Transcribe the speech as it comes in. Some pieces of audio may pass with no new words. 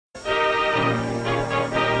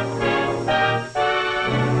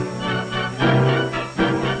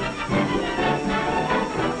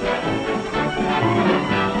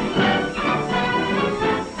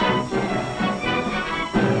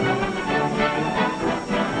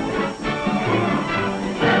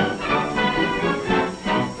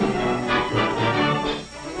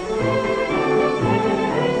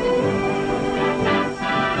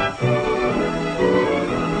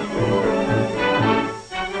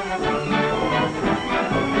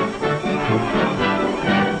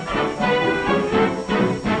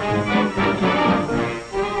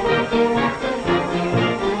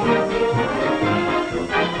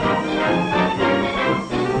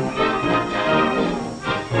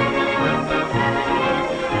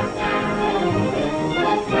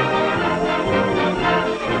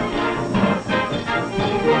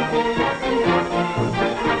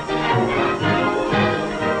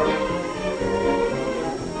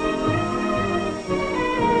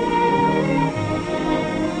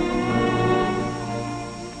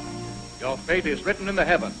fate is written in the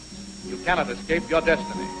heavens. You cannot escape your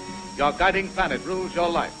destiny. Your guiding planet rules your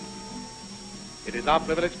life. It is our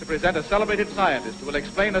privilege to present a celebrated scientist who will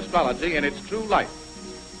explain astrology in its true light.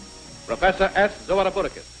 Professor S.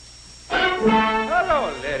 Zoaraburikis.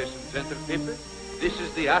 Hello, ladies and gentlemen. This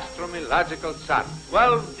is the astrological chart.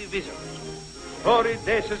 12 divisions. Tory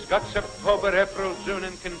days has got October, April, June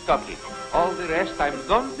in Kentucky. All the rest I'm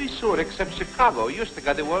don't be sure except Chicago used to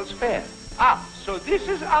got the World's Fair. So this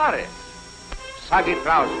is Aries. Saggy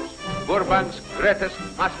trousers. Bourbon's greatest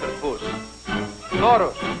masterpiece.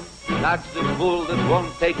 Taurus. That's the bull that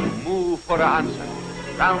won't take moo for an answer.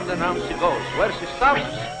 Round and round she goes. Where she stops,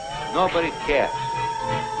 nobody cares.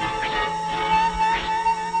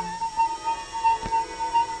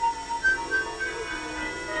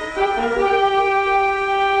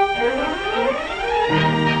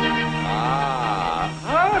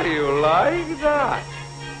 How you like that?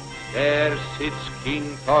 There sits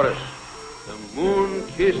King Taurus, the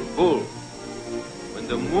moon-kissed bull. When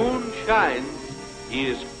the moon shines, he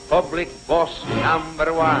is public boss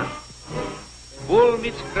 #1. Bull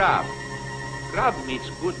meets crab. Crab meets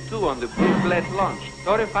good too on the blue plate lunch,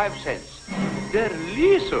 35 cents.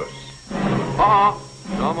 Delicious.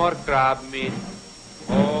 No more crab meat.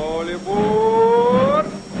 All aboard.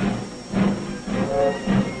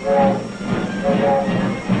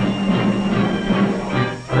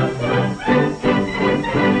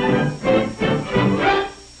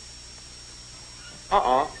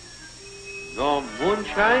 No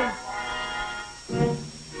moonshine?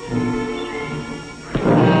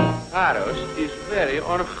 Taurus is very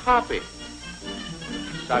unhappy.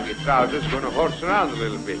 Saggy trousers gonna horse around a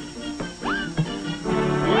little bit.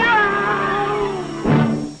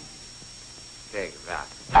 Take that.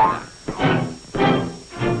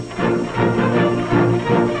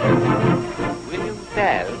 William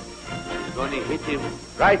Tell is gonna hit him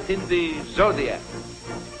right in the zodiac.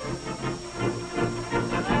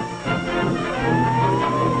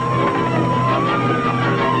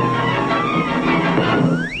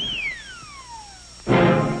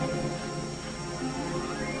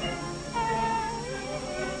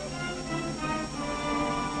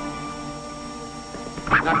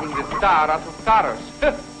 Knocking the star out of Taurus.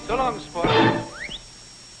 So long, sport.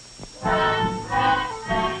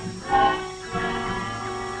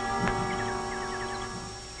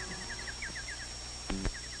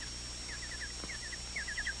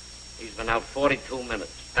 He's been out 42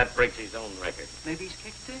 minutes. That breaks his own record. Maybe he's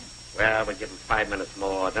kicked in. Well, we'll give him 5 minutes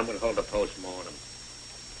more, then we'll hold a post-mortem.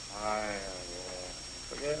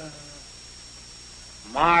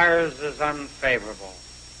 Mars is unfavorable.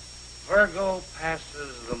 Virgo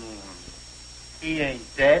passes the moon. He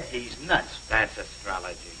ain't dead. He's nuts. That's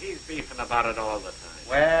astrology. He's beefing about it all the time.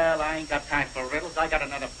 Well, I ain't got time for riddles. I got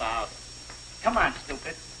another bout. Come on,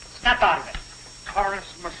 stupid. Snap out of it. Taurus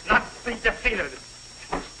must not be defeated.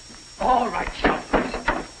 All right,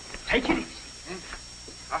 shelters. Take it easy.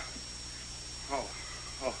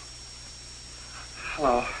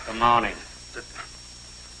 Hello. Good morning.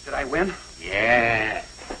 Did I win? Yeah.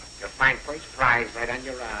 You'll find first prize right on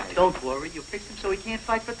your eyes. Don't worry. You fixed him so he can't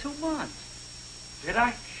fight for 2 months. Did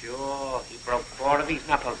I? Sure. He broke 4 of these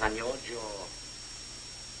knuckles on your jaw.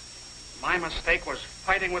 My mistake was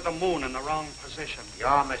fighting with the moon in the wrong position.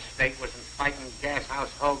 Your mistake was in fighting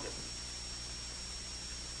Gashouse Hogan.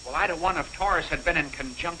 Well, I'd have won if Taurus had been in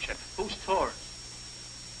conjunction. Who's Taurus?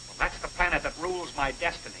 Well, that's the planet that rules my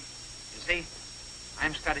destiny. You see,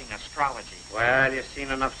 I'm studying astrology. Well, you've seen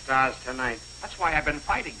enough stars tonight. That's why I've been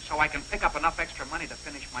fighting, so I can pick up enough extra money to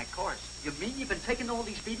finish my course. You mean you've been taking all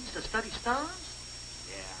these beatings to study stars?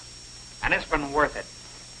 Yeah. And it's been worth it.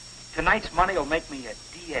 Tonight's money will make me a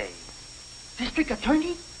DA. District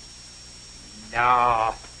attorney?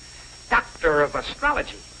 No. Doctor of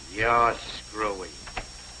astrology. You're screwy.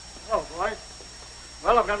 Hello, boys.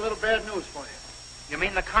 Well, I've got a little bad news for you. You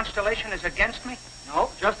mean the constellation is against me? No,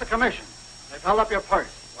 just the commission. They've held up your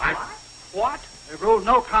purse. What? What? They've ruled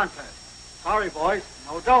no contest. Sorry, boys.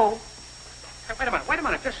 No dough. Hey, wait a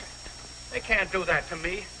minute. They can't do that to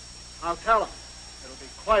me. I'll tell them. It'll be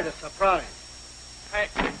quite a surprise. Hey.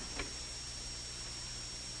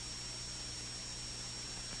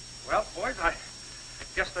 Well, boys, I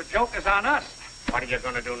guess the joke is on us. What are you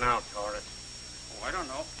going to do now, Taurus? Oh, I don't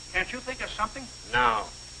know. Can't you think of something? No.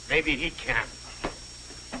 Maybe he can.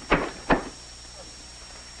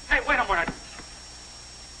 Hey, wait a minute.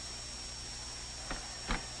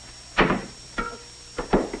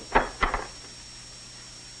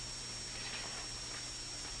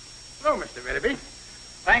 Hello, Mr. Willoughby.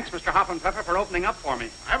 Thanks, Mr. Hoppenpfeffer, for opening up for me.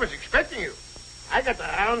 I was expecting you. I got the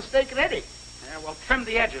round steak ready. Yeah, well, trim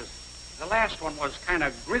the edges. The last one was kind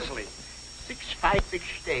of grisly. 6 big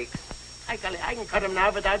steaks. I can cut them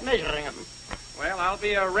now without measuring them. Well, I'll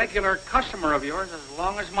be a regular customer of yours as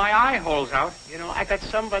long as my eye holds out. You know, I got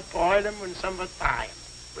some but boil them and some but fry them.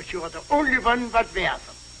 But you are the only one but wear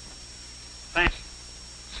them. Thanks.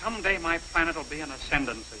 Someday my planet will be an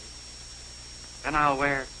ascendancy. Then I'll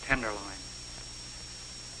wear tenderloin.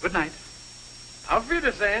 Good night. Auf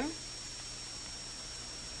Wiedersehen.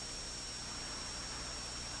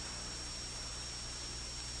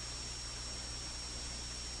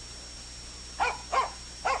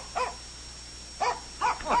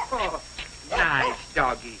 Oh, nice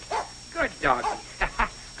doggy. Good doggy.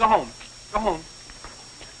 Go home. Go home.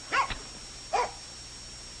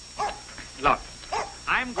 Look,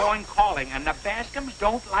 I'm going calling, and the Bascom's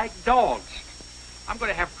don't like dogs. I'm going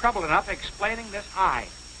to have trouble enough explaining this eye.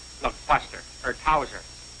 Look, Buster, or Towser,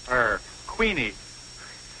 or Queenie,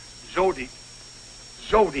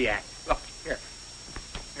 Zodiac. Look, here.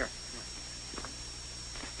 Here.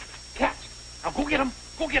 Cats. Now go get them.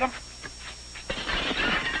 Go get them.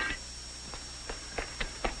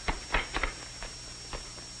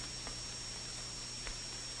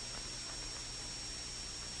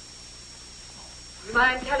 You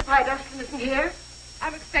mind telling why Dustin isn't here?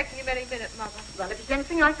 I'm expecting him any minute, Mother. Well, if he's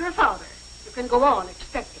anything like your father, you can go on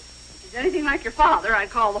expecting. If he's anything like your father, I'd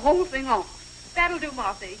call the whole thing off. That'll do,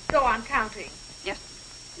 Marthy. Go on counting. Yes.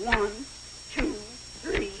 1, 2,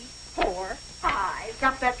 3, 4, 5.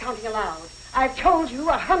 Stop that counting aloud. I've told you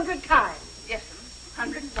 100 times. Yes,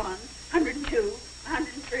 101, 102,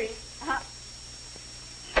 103.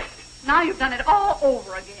 Now you've done it all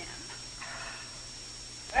over again.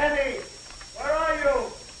 Eddie, where are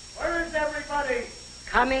you? Where is everybody?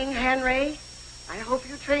 Coming, Henry. I hope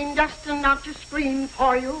you trained Dustin not to scream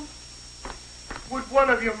for you. Would one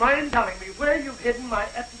of you mind telling me where you've hidden my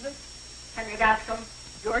epaulets? Henry Bascom,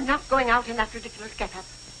 you're not going out in that ridiculous get-up.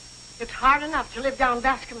 It's hard enough to live down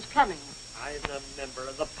Bascom's plumbing. I'm a member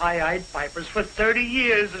of the Pie-Eyed Pipers for 30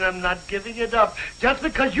 years, and I'm not giving it up just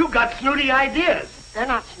because you got snooty ideas. They're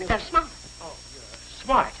not snooty. They're smart. Oh, you're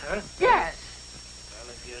smart, huh? Yes. Well,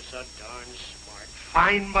 if you're so darn smart,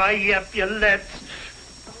 find my epaulets.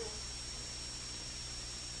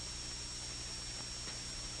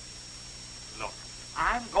 Look,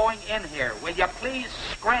 I'm going in here. Will you please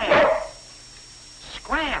scram?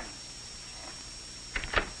 Scram.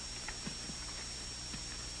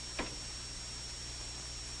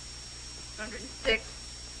 $106,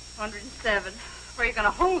 $107. Where are you going to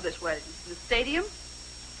hold this wedding? In the stadium?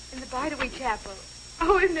 In the Bardaway Chapel.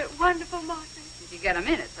 Oh, isn't it wonderful, Martha? If you get them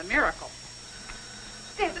in, it's a miracle.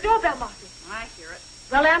 There's the doorbell, Martha. I hear it.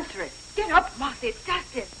 Well, answer it. Get up, Martha. It's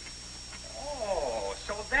Dustin. Oh,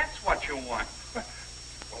 so that's what you want.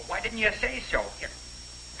 Well, why didn't you say so? Here.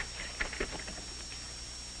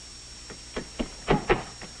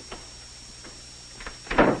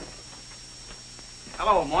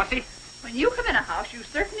 Hello, Mossy. When you come in a house, you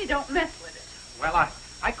certainly don't mess with it. Well,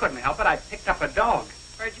 I couldn't help it. I picked up a dog.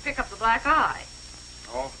 Where'd you pick up the black eye?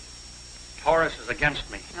 Oh, Taurus is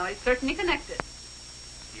against me. No, he's certainly connected.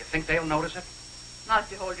 Do you think they'll notice it? Not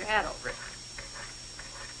if you hold your hat over it.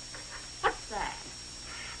 What's that?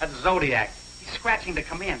 That's Zodiac. He's scratching to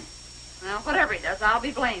come in. Well, whatever he does, I'll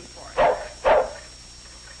be blamed for it.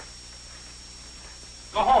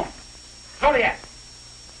 Go home. Zodiac.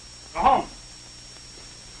 Go home.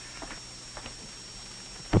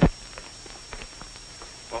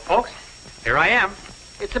 Well, folks, here I am.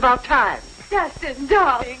 It's about time. Dustin,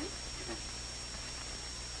 darling.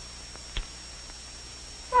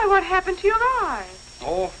 Why, what happened to your eye?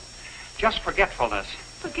 Oh, just forgetfulness.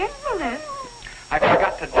 Forgetfulness? I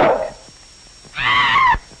forgot to duck.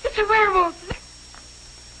 It's a werewolf.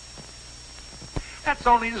 That's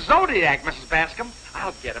only Zodiac, Mrs. Bascom.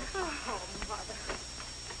 I'll get him. Oh, Mother.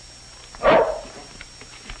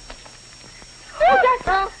 Oh,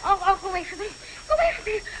 Dustin. Oh, go away from me. Go away from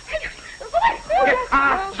me. Go away. Here,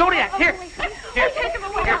 Zodiac, here. Here, take him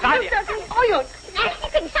away. Here's idea. Oh, you nasty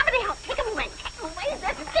thing. Somebody help. Take him away. Take him away.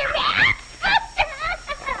 That's scary.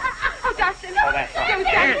 Oh, Dustin. Oh, that's all right.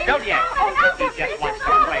 Here's Zodiac. He just wants to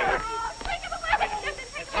play.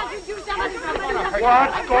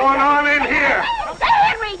 What's going on in here?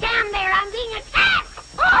 Henry, down there. I'm being attacked.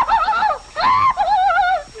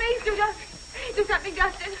 Please do something,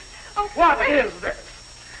 Dustin. Oh, What is this?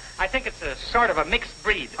 I think it's a sort of a mixed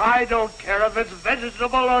breed. I don't care if it's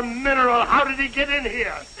vegetable or mineral. How did he get in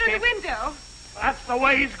here? through the window. That's the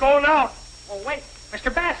way he's going out. Oh, wait,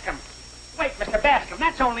 Mr. Bascom. Wait, Mr. Bascom,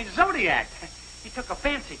 that's only Zodiac. He took a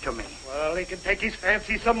fancy to me. Well, he can take his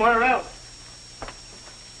fancy somewhere else.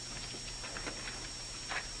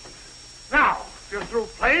 Now, if you're through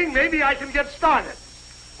playing, maybe I can get started.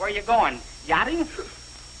 Where you going, Yachting?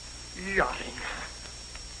 Yachting.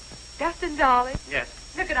 Dustin, darling, Yes.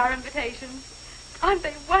 look at our invitations. Aren't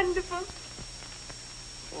they wonderful?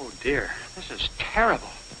 Oh, dear. This is terrible.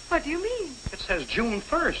 What do you mean? It says June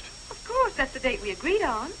 1st. Of course, that's the date we agreed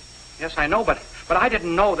on. Yes, I know, but I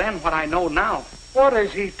didn't know then what I know now. What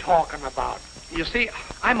is he talking about? You see,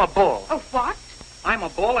 I'm a bull. Oh, what? I'm a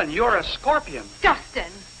bull and you're a scorpion.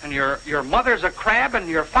 Dustin. And your mother's a crab and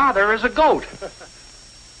your father is a goat.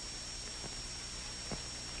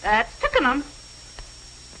 That's Twickenham.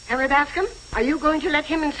 Harry Bascom, are you going to let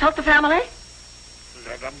him insult the family?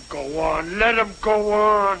 Let him go on. Let him go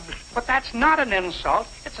on. But that's not an insult.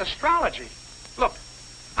 It's astrology. Look,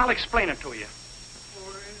 I'll explain it to you.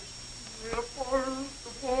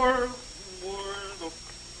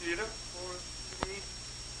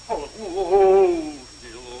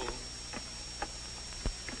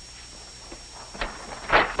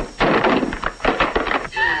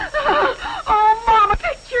 Oh, Mama,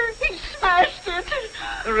 picture. He smashed it.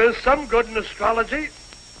 There is some good in astrology.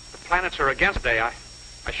 The planets are against day. I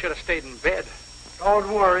should have stayed in bed.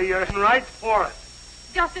 Don't worry, you're right for it.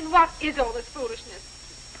 Justin, what is all this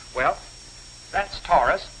foolishness? Well, that's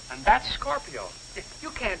Taurus and that's Scorpio. You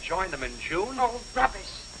can't join them in June. Oh, rubbish.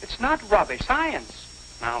 It's not rubbish, science.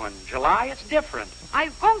 Now, in July, it's different. I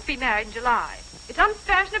won't be married in July. It's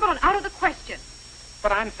unfashionable and out of the question.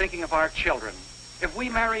 But I'm thinking of our children. If we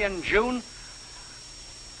marry in June,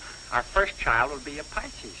 our first child will be a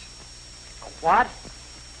Pisces. A what?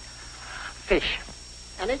 Fish.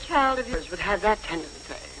 Any child of yours would have that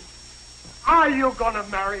tendency. Are you going to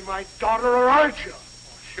marry my daughter or aren't you?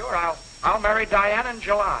 Sure, I'll marry Diane in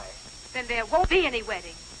July. Then there won't be any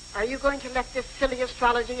wedding. Are you going to let this silly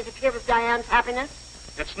astrology interfere with Diane's happiness?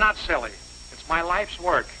 It's not silly. It's my life's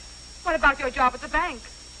work. What about your job at the bank?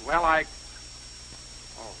 Well, I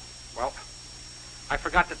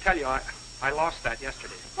forgot to tell you, I lost that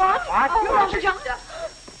yesterday. What? Oh, You lost a job?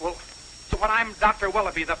 Well, so when I'm Dr.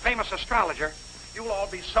 Willoughby, the famous astrologer, you'll all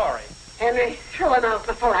be sorry. Henry, throw him out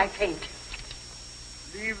before I faint.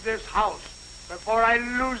 Leave this house before I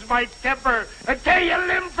lose my temper and tear you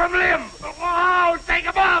limb from limb. Oh, take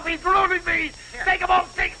him off. He's ruining me. Here. Take him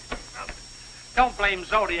off. Take... Don't blame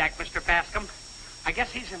Zodiac, Mr. Bascom. I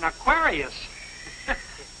guess he's an Aquarius.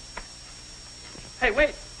 Hey,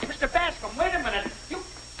 wait. Mr. Bascom, wait a minute.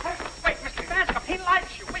 Wait, Mr. Bascom, he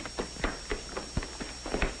likes you. Wait.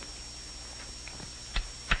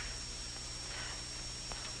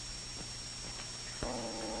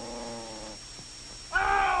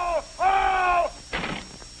 Oh! Oh!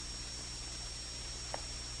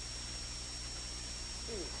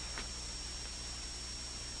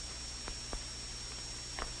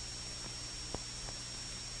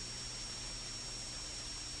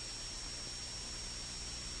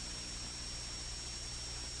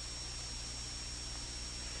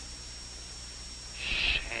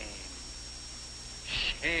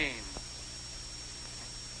 Shame.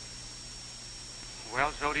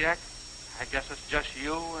 Well, Zodiac, I guess it's just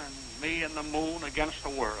you and me and the moon against the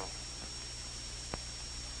world.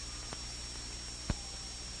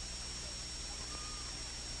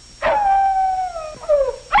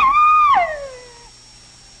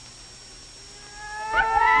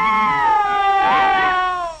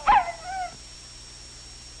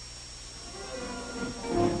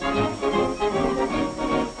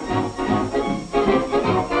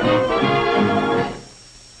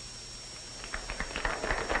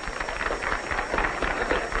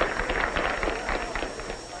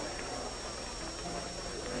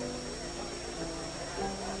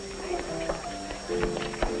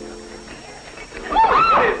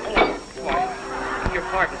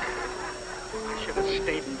 Pardon. I should have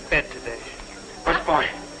stayed in bed today. What for?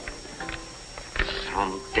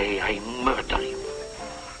 Someday I murder you.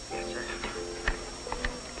 Yes, sir.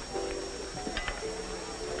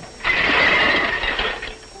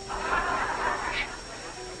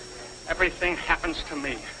 Everything happens to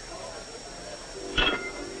me.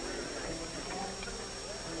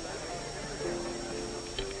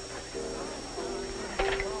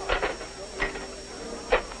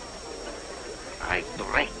 I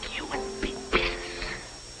break you in big pieces.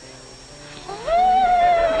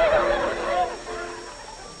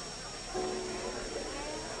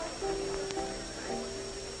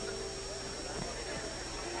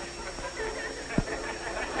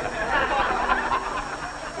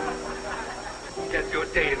 Get your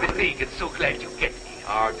day, Mr. Regan. So glad you get here.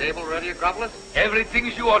 Our table ready, Acropolis?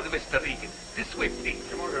 Everything's you order, Mr. Regan. This way, please.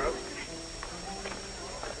 Come on, girls.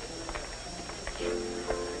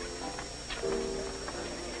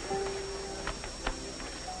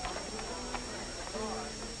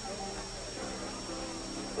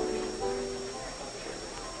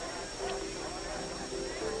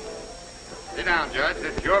 Sit down, Judge.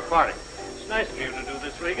 It's your party. It's nice of you to do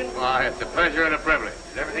this, Regan. Why, it's a pleasure and a privilege.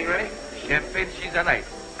 Is everything ready? Champagne, she's alive.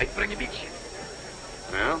 I bring him each.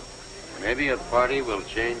 Well, maybe a party will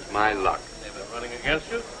change my luck. They've been running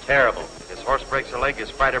against you? Terrible. His horse breaks a leg,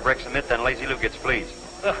 his fighter breaks a mitt, then Lazy Lou gets fleas.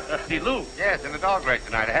 He Lou. Yes, in the dog race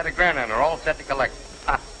tonight. I had a grand on her, all set to collect.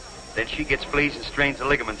 Ha. Then she gets fleas and strains a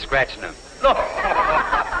ligament, scratching him. Look.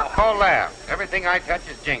 Don't laugh. Everything I touch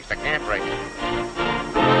is jinxed. I can't break it.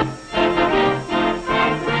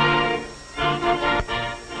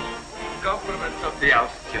 Compliments of the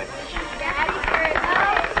house, Judge.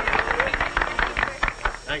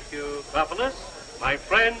 Thank you, Clampett. My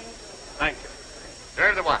friend, thank you.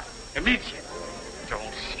 There's the one. Immediate.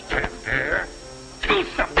 Don't stand there. Do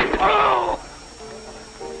something. Oh!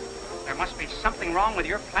 There must be something wrong with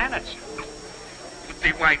your planets. Put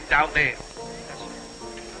the wine down there.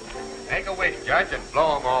 Make a wish, Judge, and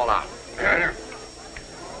blow them all out.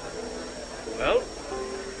 Well,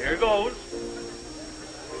 here goes.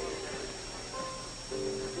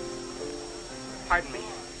 Pardon me.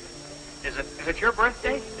 Is it your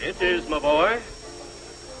birthday? It is, my boy.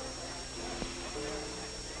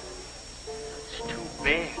 It's too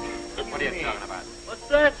bad. What are you talking about? What's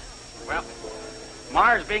that? Well,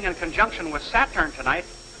 Mars being in conjunction with Saturn tonight,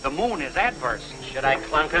 the moon is adverse. Should I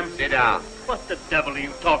clunk him? Sit down. What the devil are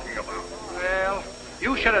you talking about? Well,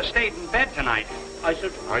 you should have stayed in bed tonight. I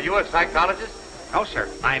should... Are you a psychologist? No, sir.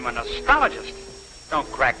 I'm an astrologist.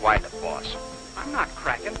 Don't crack wide the boss. I'm not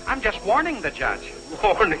cracking. I'm just warning the judge.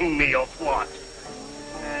 Warning me of what?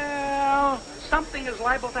 Well, something is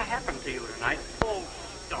liable to happen to you tonight. Oh,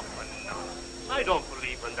 stop and nonsense. I don't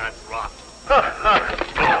believe in that rot.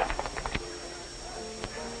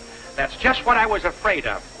 That's just what I was afraid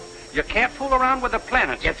of. You can't fool around with the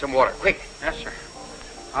planets. Get some water, quick. Yes, sir.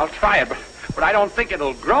 I'll try it, but I don't think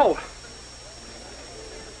it'll grow.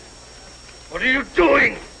 What are you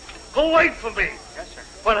doing? Go wait for me. Yes, sir.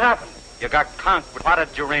 What happened? You got conked with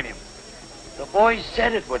potted geranium. The boy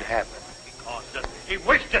said it would happen. Because he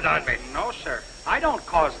wished it on me. No, sir. I don't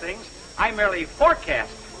cause things. I merely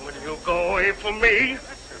forecast. Will you go away from me?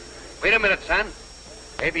 Yes, sir. Wait a minute, son.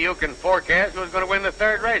 Maybe you can forecast who's going to win the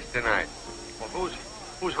third race tonight. Well,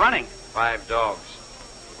 who's running? 5 dogs.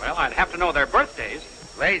 Well, I'd have to know their birthdays.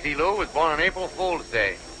 Lazy Lou was born on April Fool's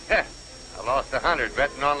Day. I lost 100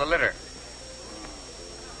 betting on the litter.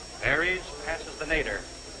 Aries passes the nadir.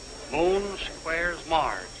 Moon squares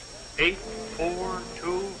Mars. 8, 4,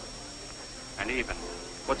 2, and even.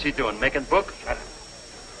 What's he doing, making books?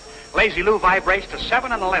 Lazy Lou vibrates to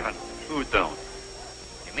 7 and 11. Who don't?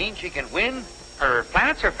 You mean she can win? Her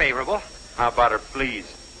planets are favorable. How about her fleas?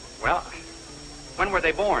 Well, when were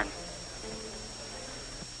they born?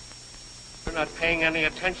 You're not paying any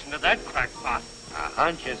attention to that crackpot. A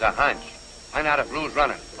hunch is a hunch. Find out if Lou's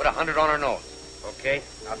running. Put 100 on her nose. Okay,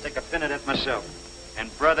 I'll take a fin at it myself. And,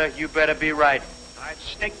 brother, you better be right. I'd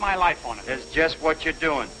stake my life on it. That's just what you're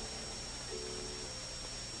doing.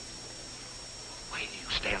 Why do you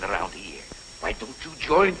stand around here? Why don't you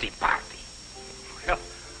join the party? Well,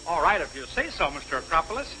 all right, if you say so, Mr.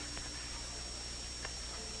 Acropolis.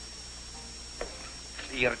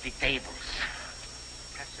 Clear the tables.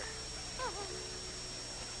 Yes, sir.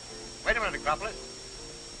 Wait a minute, Acropolis.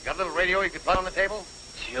 You got a little radio you could plug on the table?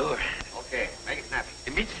 Sure. Okay, make it snappy.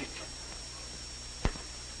 Immediate.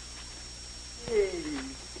 Hey,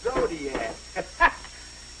 Zodiac. I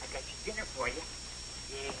got your dinner for you.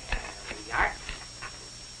 Yeah, here we are.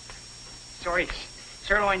 Sorry,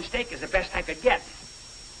 sirloin steak is the best I could get.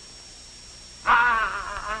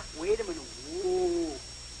 Wait a minute. Whoa.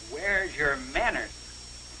 Where's your manners?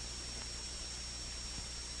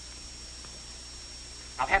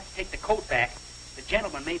 I'll have to take the coat back. The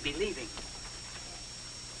gentleman may be leaving.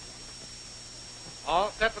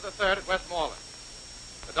 All set for the third at Westmoreland.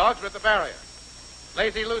 The dogs are at the barrier.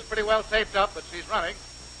 Lazy Lou's pretty well taped up, but she's running.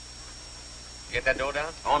 You get that dough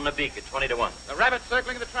down? On the beak at 20 to 1. The rabbit's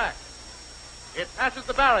circling the track. It passes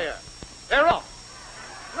the barrier. They're off.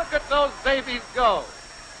 Look at those babies go.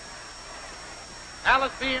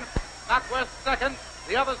 Alice Bean, Knockwest second,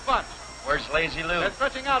 the others bunch. Where's Lazy Lou? They're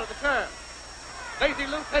stretching out at the turn. Lazy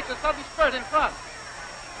Lou takes a sudden spurt in front.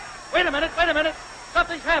 Wait a minute.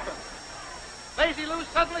 Something's happened. Lazy Lou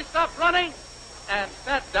suddenly stopped running and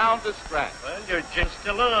sat down to scratch. Well, your gin's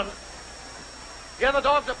still on. The other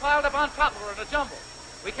dogs are piled up on top of her in a jumble.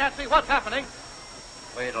 We can't see what's happening.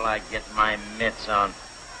 Wait till I get my mitts on.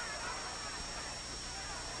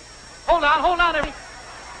 Hold on, everybody.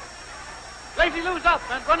 Lazy Lou's up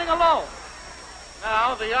and running alone.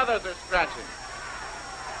 Now the others are scratching.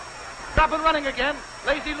 Stop and running again.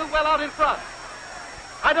 Lazy Lou well out in front.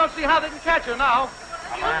 I don't see how they can catch her now.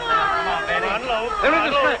 Come on, baby. They're in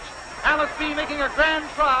the stretch. Alice B making a grand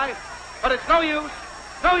try, but it's no use.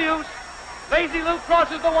 No use. Lazy Lou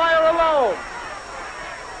crosses the wire alone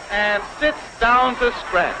and sits down to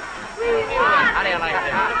scratch. How do you like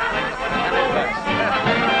that?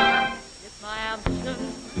 It's my ambition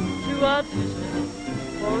to audition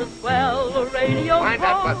for a swell radio. Find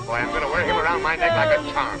that bus boy. I'm going to wear him around my neck like a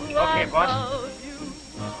charm. Okay, boss.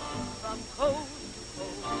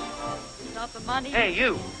 Not the money. Hey,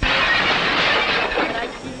 you.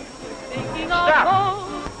 Stop.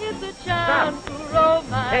 It's a chance to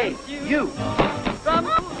romance. Hey, you. From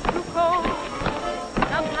cool to cold.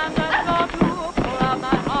 Sometimes I try to pour out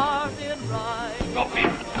my heart in rhyme. Go in.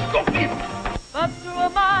 But through a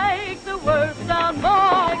mic, the words sound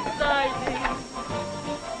more exciting.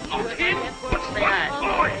 What's the idea? What's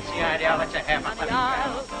the idea? I'll let you have it.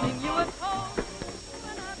 I'll sing you a song.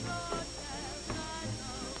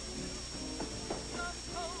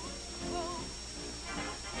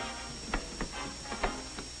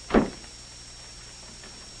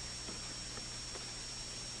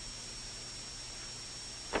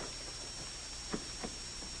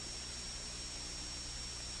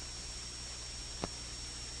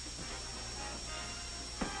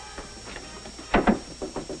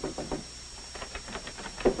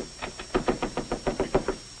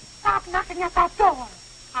 Knocking at that door.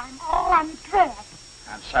 I'm all undressed.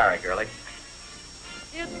 I'm sorry, girlie.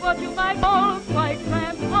 It's what you might call quite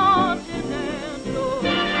transcontinental.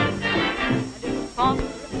 And if father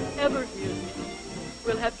ever hears me,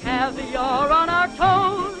 we'll have caviar on our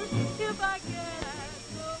toes. If I get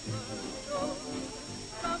at the window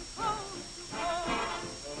from coast to coast.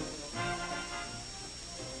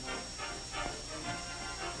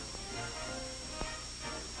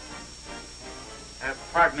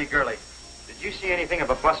 Pardon me, girlie. Did you see anything of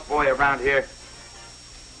a busboy around here?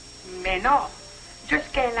 Mais non.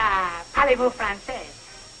 Jusque-là, parlez-vous français?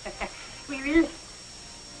 Oui, oui.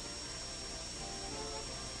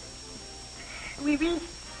 Oui, oui.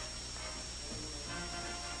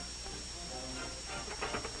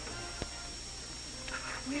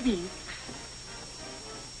 Oui, oui.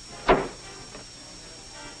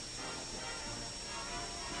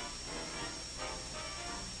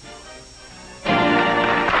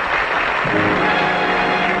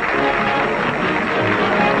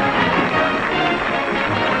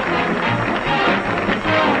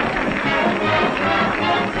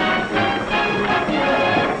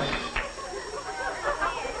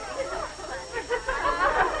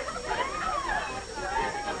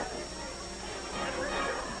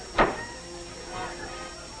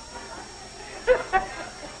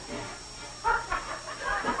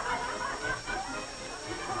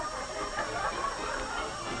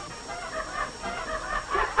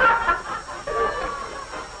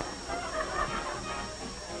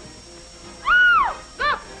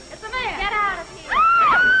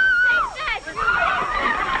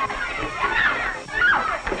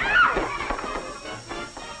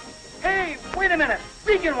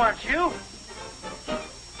 Regan wants you.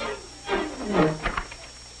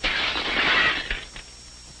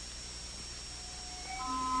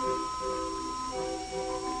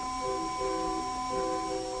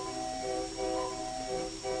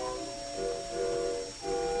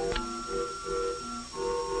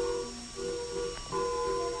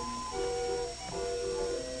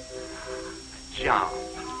 John.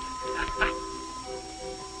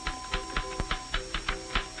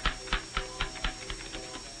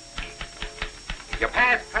 Your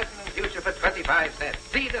past, present, and future for 25 cents.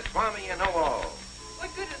 See the Swami you know all.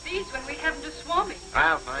 What good are these when we haven't a Swami?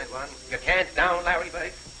 I'll find one. You can't down Larry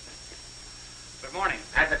Bird. Good morning.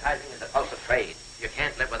 Advertising is the pulse of trade. You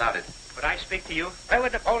can't live without it. Could I speak to you? Where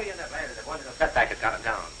would Napoleon have landed if one little setback had got him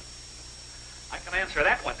down? I can answer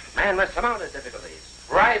that one. Man must surmount his difficulties.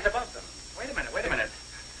 Rise above them. Wait a minute.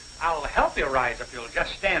 I'll help you rise if you'll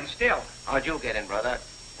just stand still. How'd you get in, brother?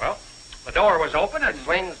 Well, the door was open and... It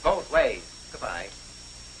swings both ways. Goodbye.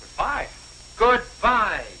 Goodbye.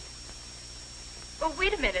 Goodbye. Oh,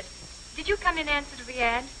 wait a minute. Did you come in answer to the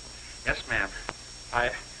ad? Yes, ma'am.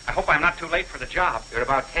 I hope I'm not too late for the job. You're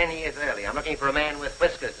about 10 years early. I'm looking for a man with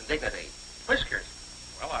whiskers and dignity. Whiskers?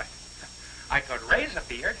 Well, I could raise a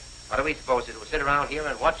beard. What are we supposed to do? Sit around here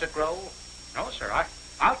and watch it grow? No, sir.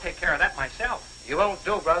 I'll take care of that myself. You won't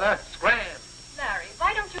do, brother. Scram. Larry,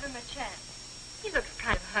 why don't you give him a chance? He looks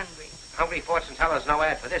kind of hungry. Hungry fortune teller's no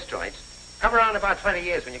ad for this joint. Come around about 20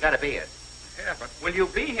 years when you got a beard. Yeah, but will you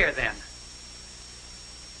be here then?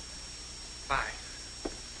 Bye.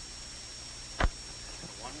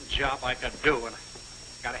 One job I could do, and I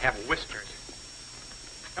gotta have whiskers.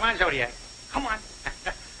 Come on, Zodiac. Come on.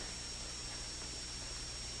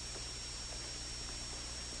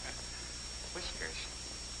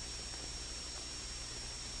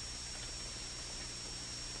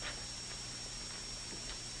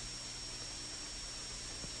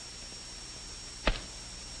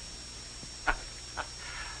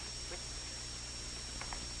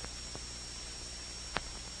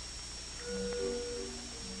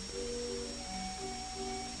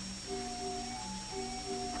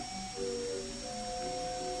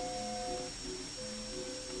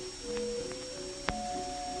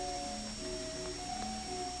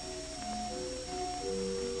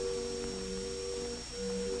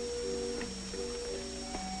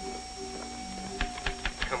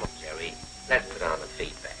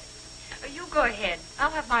 go ahead.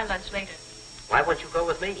 I'll have my lunch later. Why won't you go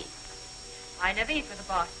with me? I never eat with the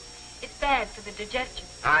boss. It's bad for the digestion.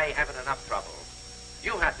 I haven't enough trouble.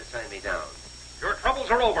 You have to turn me down. Your troubles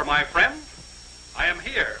are over, my friend. I am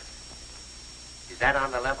here. Is that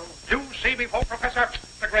on the level? You see before Professor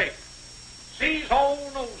the Great. Sees all,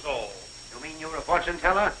 knows all. You mean you're a fortune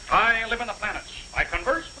teller? I live in the planets. I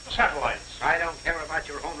converse with the satellites. I don't care about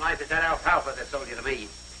your home life. It's that alfalfa that sold you to me.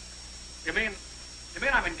 You mean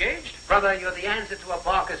I'm engaged? Brother, you're the answer to a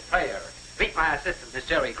Barker's prayer. Meet my assistant, Miss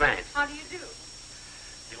Jerry Grant. How do you do?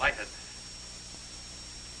 Delighted.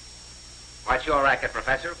 What's your racket,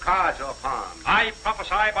 Professor? Cards or palms? I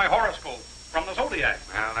prophesy by horoscope from the zodiac.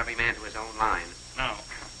 Well, every man to his own line. No.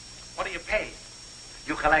 What do you pay?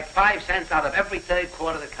 You collect 5 cents out of every third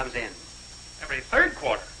quarter that comes in. Every third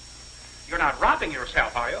quarter? You're not robbing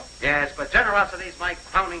yourself, are you? Yes, but generosity's my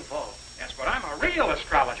crowning fault. Yes, but I'm a real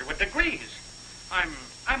astrologer with degrees.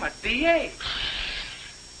 I'm a DA.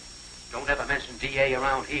 Don't ever mention DA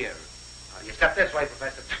around here. You step this way,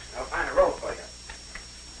 Professor. I'll find a roll for you.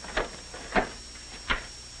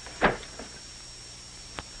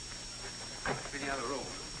 In the other room.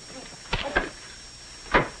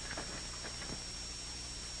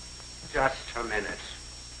 Just a minute.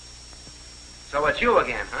 So it's you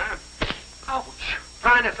again, huh? Ouch.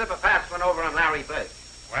 Trying to slip a fast one over on Larry Bird.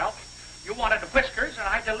 Well, you wanted the whiskers, and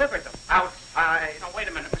I delivered them. Outside. Now, wait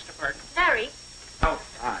a minute, Mr. Burton. Larry,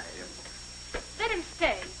 Outside. let him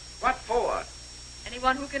stay. What for?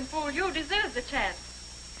 Anyone who can fool you deserves a chance.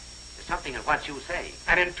 There's something in what you say.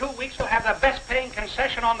 And in 2 weeks, we'll have the best-paying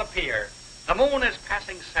concession on the pier. The moon is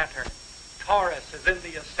passing Saturn. Taurus is in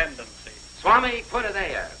the ascendancy. Swami, put her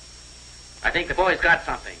there. I think the boy's got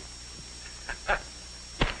something.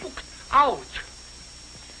 Ouch.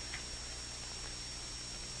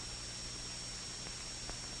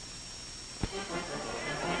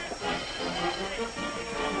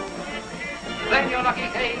 Then your lucky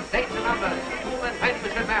days, dates and numbers, who and when we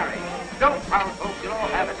should marry. Don't proud folks, you'll all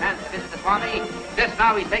have a chance to visit the Swami. Just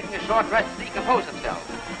now he's taking a short rest to decompose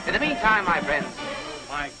himself. In the meantime, my friends.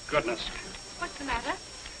 My goodness. What's the matter?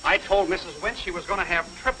 I told Mrs. Winch she was going to have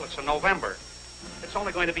triplets in November. It's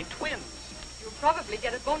only going to be twins. You'll probably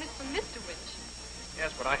get a bonus from Mr. Winch.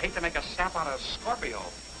 Yes, but I hate to make a sap out of Scorpio.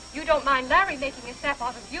 You don't mind Larry making a sap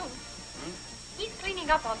out of you. He's cleaning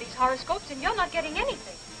up on these horoscopes, and you're not getting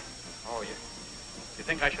anything. Oh, you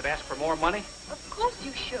think I should ask for more money? Of course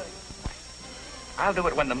you should. I'll do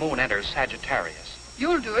it when the moon enters Sagittarius.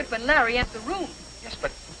 You'll do it when Larry enters the room. Yes,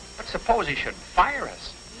 but suppose he should fire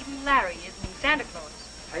us. Even Larry isn't Santa Claus.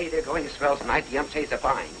 Hey, they're going to swell tonight. The ump-chays are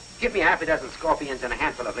fine. Give me half a dozen scorpions and a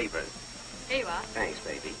handful of Libras. Here you are. Thanks,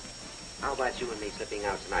 baby. How about you and me slipping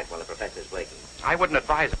out tonight while the professor's waking? I wouldn't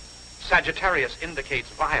advise it. Sagittarius indicates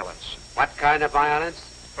violence. What kind of violence?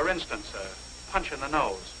 For instance, a punch in the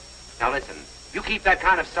nose. Now listen, you keep that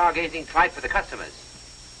kind of stargazing tripe for the customers.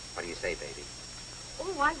 What do you say, baby?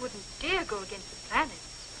 Oh, I wouldn't dare go against the planets.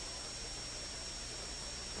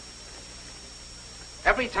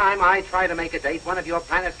 Every time I try to make a date, one of your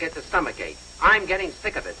planets gets a stomachache. I'm getting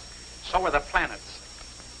sick of it. So are the planets.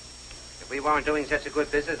 If we weren't doing such a good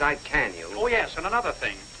business, I'd can you. Oh, yes, and another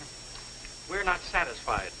thing. We're not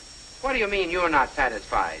satisfied. What do you mean you're not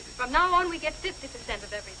satisfied? From now on, we get 50%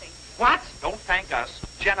 of everything. What? Don't thank us.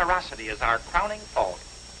 Generosity is our crowning fault.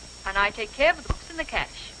 And I take care of the books and the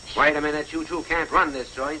cash. Wait a minute, you two can't run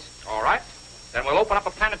this joint. All right. Then we'll open up a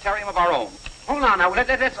planetarium of our own. Hold on now,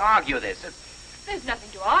 let's argue this. There's nothing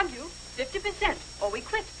to argue. 50%, or we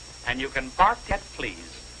quit. And you can bark yet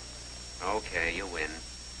please. Okay, you win.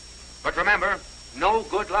 But remember, no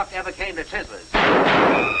good luck ever came to Chislers.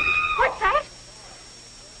 What's that?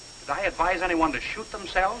 Did I advise anyone to shoot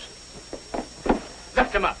themselves?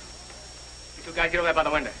 Lift him up. You two guys get over there by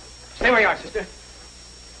the window. Stay where you are, sister.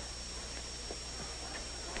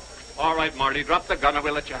 All right, Marty, drop the gun and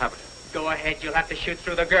we'll let you have it. Go ahead. You'll have to shoot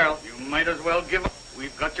through the girl. You might as well give up.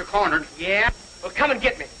 We've got you cornered. Yeah? Well, come and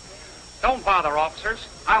get me. Don't bother, officers.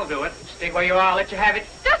 I'll do it. Stay where you are. I'll let you have it.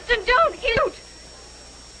 Dustin, don't! Shoot!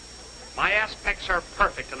 My aspects are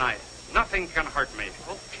perfect tonight. Nothing can hurt me.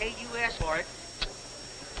 Okay, you asked for it.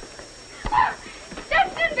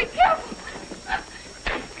 Dustin, be careful!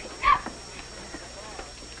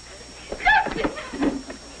 Dustin!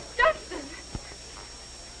 Dustin!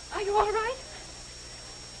 Are you all right?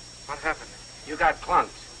 What happened? You got clunked.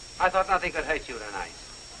 I thought nothing could hurt you tonight.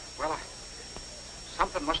 Well,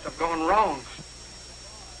 something must have gone wrong.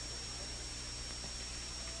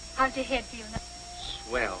 How's your head feel now?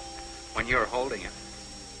 Swell, when you're holding it.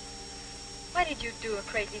 Why did you do a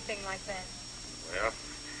crazy thing like that? Well,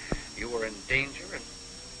 you were in danger and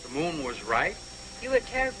the moon was right. You were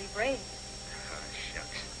terribly brave.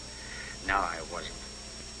 No, I wasn't.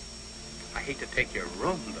 I hate to take your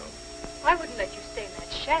room, though. I wouldn't let you stay in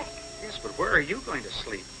that shack. Yes, but where are you going to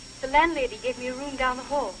sleep? The landlady gave me a room down the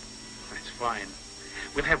hall. That's fine.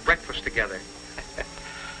 We'll have breakfast together.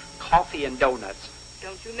 Coffee and donuts.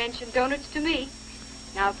 Don't you mention donuts to me.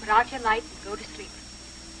 Now put out your light and go to sleep.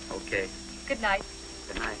 Okay. Good night.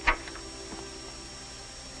 Good night.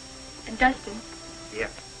 And Dustin, Yeah.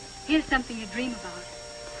 here's something you dream about.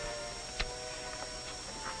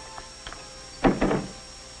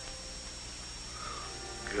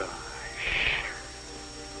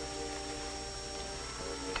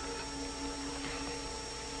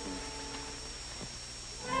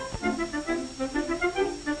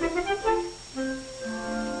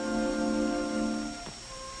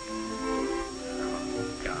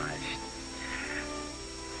 Gosh.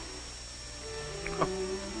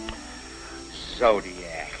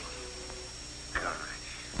 Zodiac.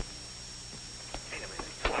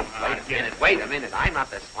 Wait a minute. I'm not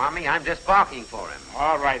the Swami. I'm just barking for him.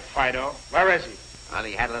 All right, Fido. Where is he? Well,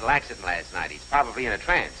 he had a little accident last night. He's probably in a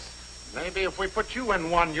trance. Maybe if we put you in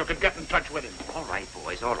one, you could get in touch with him. All right,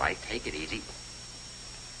 boys. All right. Take it easy.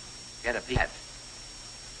 Get a peek.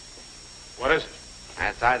 What is it?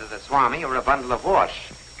 That's either the Swami or a bundle of wash.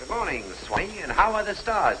 Good morning, Swami. And how are the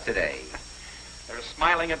stars today? They're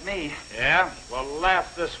smiling at me. Yeah? Well,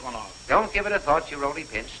 laugh this one off. Don't give it a thought. You're only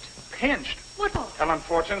pinched. Pinched? What for? Telling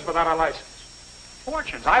fortunes without a license.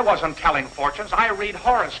 Fortunes? I wasn't telling fortunes. I read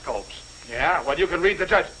horoscopes. Yeah? Well, you can read the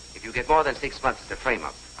judges. If you get more than 6 months as a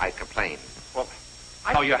frame-up, I'd complain. Well,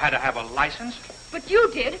 I know you had to have a license. But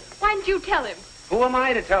you did. Why didn't you tell him? Who am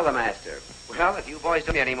I to tell the master? Well, if you boys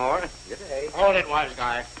don't me anymore, good day. Hold it, wise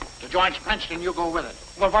guy. The joint's pinched and you go with it.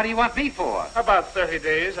 Well, what do you want me for? About 30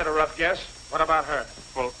 days at a rough guess. What about her?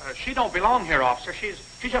 Well, she don't belong here, officer. She's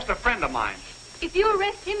just a friend of mine. If you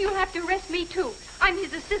arrest him, you'll have to arrest me, too. I'm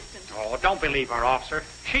his assistant. Oh, don't believe her, officer.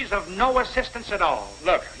 She's of no assistance at all.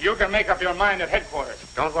 Look, you can make up your mind at headquarters.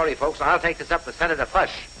 Don't worry, folks. I'll take this up with Senator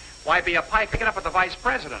Fush. Why be a pike? Pick it up with the vice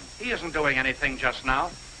president. He isn't doing anything just now.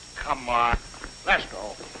 Come on. Let's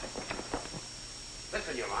go.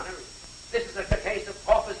 Listen, Your Honor. This is a case of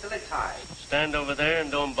corpus delicti. Stand over there and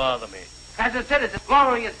don't bother me. As a citizen of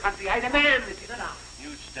glorious country, I demand that you sit down. You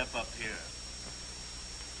step up here.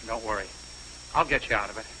 Don't worry. I'll get you out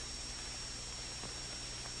of it.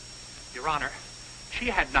 Your Honor, she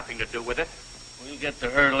had nothing to do with it. We'll get to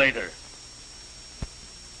her later.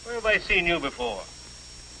 Where have I seen you before?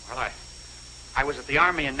 Well, I was at the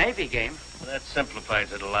Army and Navy game. That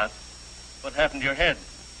simplifies it a lot. What happened to your head?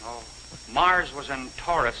 Oh, Mars was in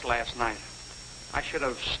Taurus last night. I should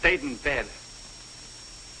have stayed in bed.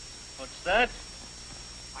 What's that?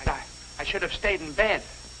 I should have stayed in bed.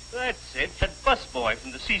 That's it. That busboy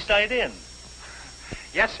from the Seaside Inn.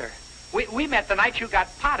 Yes, sir. We met the night you got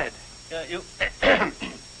potted. Yeah, you...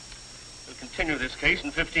 We'll continue this case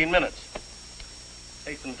in 15 minutes.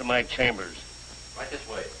 Take them to my chambers. Right this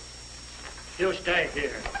way. You stay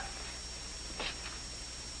here.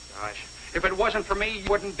 Gosh, if it wasn't for me, you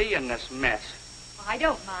wouldn't be in this mess. Well, I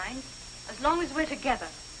don't mind, as long as we're together.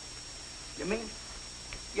 You mean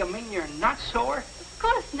you're not sore? Of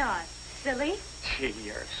course not, silly. Gee,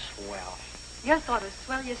 you're swell. You thought it was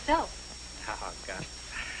swell yourself. Oh, God.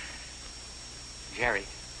 Jerry,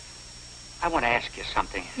 I want to ask you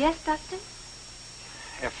something. Yes, Dustin?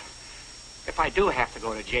 If I do have to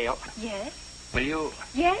go to jail, Yes. will you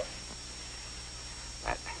Yes?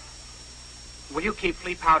 will you keep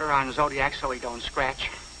flea powder on Zodiac so he don't scratch?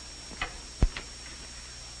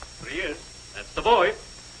 There he is. That's the boy.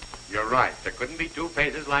 You're right. There couldn't be two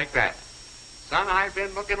faces like that. Son, I've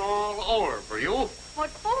been looking all over for you. What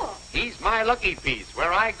for? He's my lucky piece.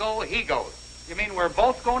 Where I go, he goes. You mean we're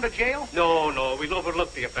both going to jail? No, we'll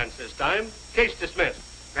overlook the offense this time. Case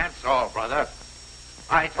dismissed. That's all, brother.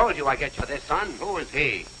 I told you I'd get you this, son. Who is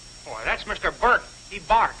he? Boy, that's Mr. Burke. He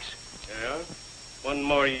barks. Yeah? One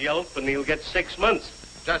more yelp and he'll get 6 months.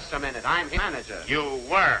 Just a minute. I'm his manager. You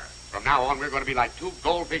were. From now on, we're going to be like two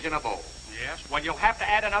goldfish in a bowl. Yes? Well, you'll have to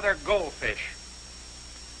add another goldfish.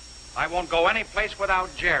 I won't go any place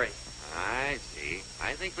without Jerry. I see.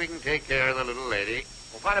 I think we can take care of the little lady.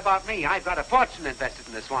 Well, what about me? I've got a fortune invested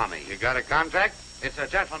in the Swami. You got a contract? It's a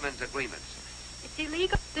gentleman's agreement. It's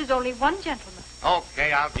illegal. There's only one gentleman.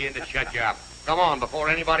 Okay, I'll be in to shut you up. Come on, before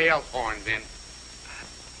anybody else horns in.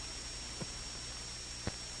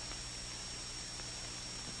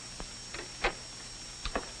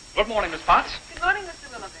 Good morning, Miss Potts. Good morning,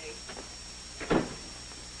 Mr. Willoughby.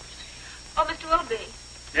 Oh, Mr. Willoughby,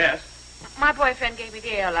 Yes? my boyfriend gave me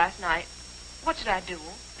the air last night. What should I do?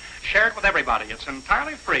 Share it with everybody. It's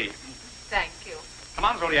entirely free. Thank you. Come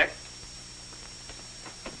on, Zodiac.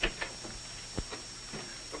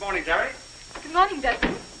 Good morning, Jerry. Good morning,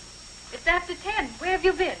 Dustin. It's after 10. Where have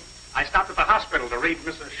you been? I stopped at the hospital to read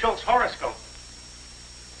Mrs. Schultz's horoscope.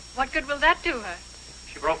 What good will that do her?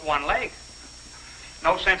 She broke one leg.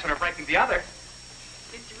 No sense in her breaking the other.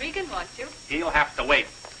 Mr. Regan wants you. He'll have to wait.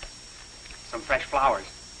 Some fresh flowers.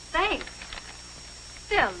 Thanks.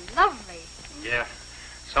 They're lovely. Yeah.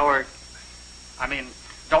 So are...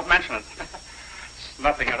 don't mention it. It's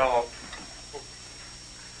nothing at all.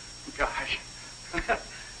 Gosh.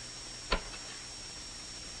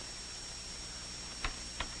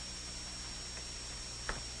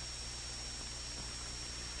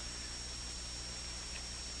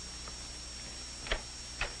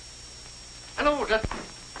 Hello, Dustin.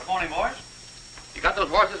 Good morning, Morris. You got those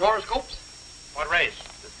horses' horoscopes? What race?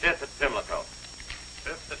 The 5th at Pimlico.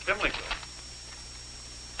 5th at Pimlico.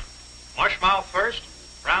 Marshmouth first,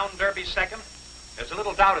 Brown Derby second. There's a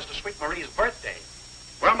little doubt as to Sweet Marie's birthday.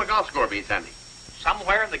 Where'll my golf score be, Sandy?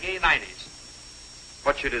 Somewhere in the gay 90s.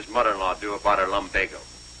 What should his mother-in-law do about her lumbago?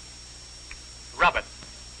 Rub it.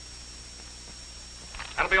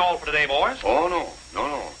 That'll be all for today, boys. Oh,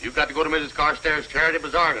 no. You've got to go to Mrs. Carstairs' Charity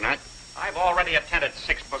Bazaar tonight. I've already attended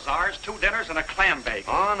 6 bazaars, 2 dinners, and a clam bake.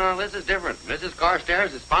 Oh, no, this is different. Mrs.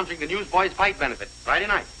 Carstairs is sponsoring the Newsboys Fight Benefit Friday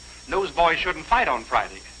night. Newsboys shouldn't fight on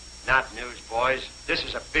Friday. Not Newsboys. This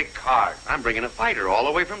is a big card. I'm bringing a fighter all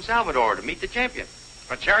the way from Salvador to meet the champion.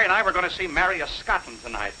 But Jerry and I were going to see Mary of Scotland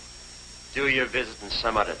tonight. Do your visiting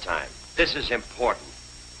some other time. This is important.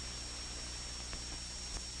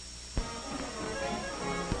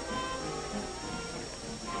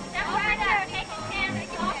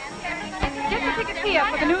 Get the tickets here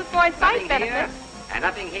for the Newsboys Fight Benefit. And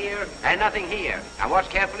nothing here, and nothing here. Now watch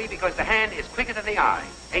carefully because the hand is quicker than the eye.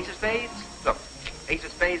 Ace of spades? Look, Ace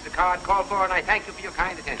of spades, the card called for, and I thank you for your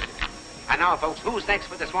kind attention. And now, folks, who's next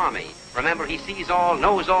with the Swami? Remember, he sees all,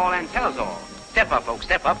 knows all, and tells all. Step up, folks,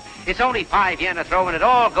 step up. It's only 5 yen a throw, and it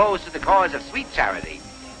all goes to the cause of sweet charity.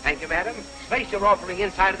 Thank you, madam. Place your offering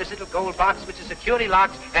inside of this little gold box, which is securely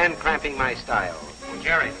locked and cramping my style. Oh,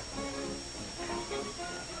 Jerry.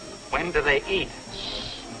 When do they eat?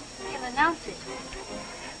 He'll announce it.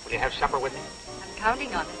 Will you have supper with me? I'm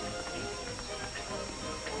counting on it.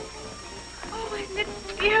 Oh, isn't it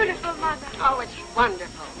beautiful, Mother? Oh, it's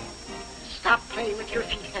wonderful. Stop playing with your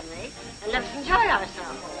feet, Henry, and let's enjoy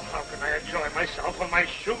ourselves. How can I enjoy myself when my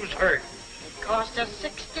shoes hurt? It cost us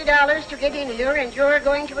 $60 to get in here, and you're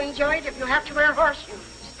going to enjoy it if you have to wear horseshoes.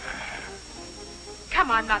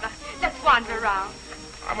 Come on, Mother. Let's wander around.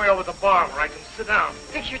 I'm way over the bar where I can sit down.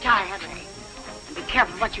 Fix your tie, Henry. And be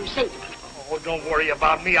careful what you say to people. Oh, don't worry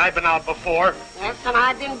about me. I've been out before. Yes, and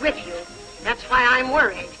I've been with you. That's why I'm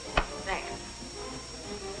worried. There.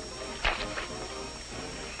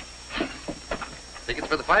 Tickets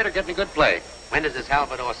for the fight or getting a good play? When does the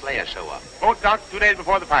Salvador Slayer show up? Both out 2 days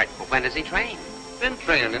before the fight. Well, when does he train? Been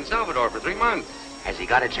training in Salvador for 3 months. Has he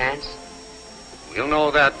got a chance? We'll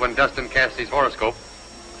know that when Dustin casts his horoscope.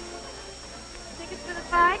 Tickets for the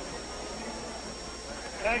fight?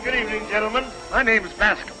 Good evening, gentlemen. My name is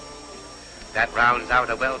Bascom. That rounds out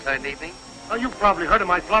a well-turned evening. Oh, you've probably heard of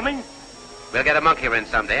my plumbing. We'll get a monkey wrench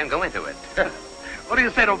someday and go into it. What do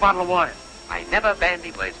you say to a bottle of wine? I never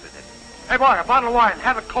bandy words with it. Hey, boy, a bottle of wine.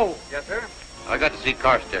 Have it cold. Yes, sir. I got to see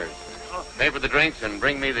Carstairs. Pay for the drinks and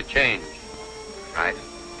bring me the change. Right.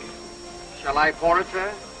 Shall I pour it,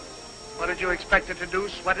 sir? What did you expect it to do,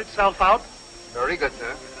 sweat itself out? Very good,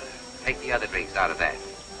 sir. Take the other drinks out of that.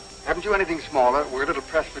 Haven't you anything smaller? We're a little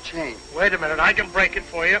pressed for change. Wait a minute. I can break it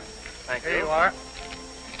for you. Thank Here you are.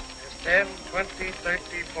 There's 10, 20,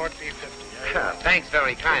 30, 40, 50. Thanks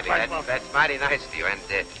very kindly. Quite welcome. That's mighty nice of you. And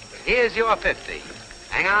here's your 50.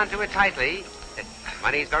 Hang on to it tightly.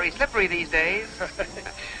 Money's very slippery these days.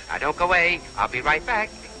 Now, don't go away. I'll be right back.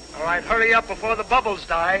 All right, hurry up before the bubbles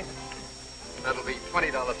die. That'll be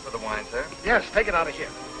 $20 for the wine, sir. Yes, take it out of here.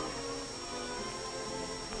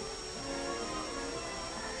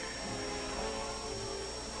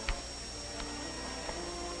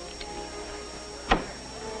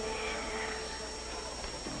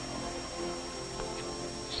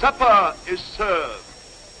 Supper is served.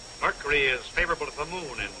 Mercury is favorable to the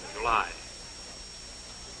moon in July.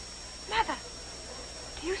 Mother,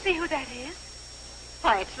 do you see who that is?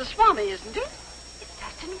 Why, it's the Swami, isn't it? It's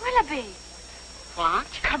Dustin Willoughby. What?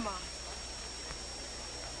 Come on.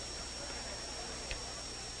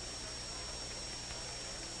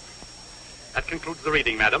 That concludes the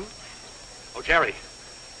reading, madam. Oh, Jerry,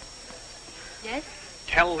 Yes?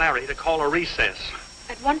 tell Larry to call a recess.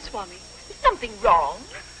 At once, Swami. Is something wrong?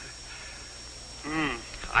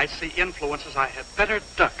 I see influences I had better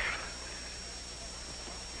duck.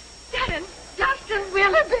 Dustin. Dustin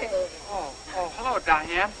Willoughby. Oh, Oh, hello,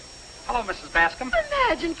 Diane. Hello, Mrs. Bascom.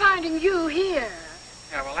 Imagine finding you here.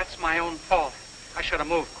 Yeah, well, that's my own fault. I should have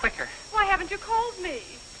moved quicker. Why haven't you called me?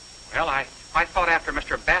 Well, I thought after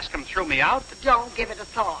Mr. Bascom threw me out that... Don't give it a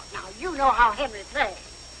thought. Now, you know how Henry plays.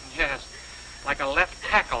 Yes, like a left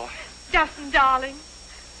tackle. Dustin, darling,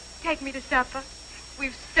 take me to supper.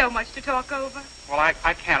 We've so much to talk over. Well, I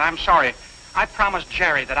can't. I'm sorry. I promised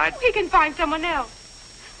Jerry that I'd... We can find someone else.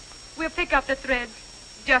 We'll pick up the threads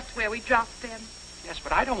just where we dropped them. Yes,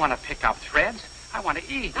 but I don't want to pick up threads. I want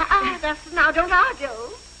to eat. Dustin, now don't argue.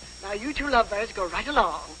 Now, you two lovebirds go right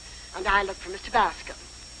along, and I look for Mr. Bascom.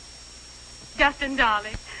 Dustin,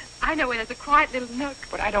 darling, I know where there's a quiet little nook.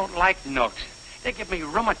 But I don't like nooks. They give me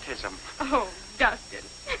rheumatism. Oh, Dustin.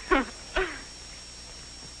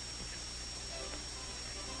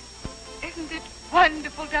 Isn't it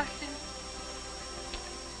wonderful, Dustin?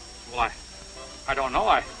 Well, I don't know.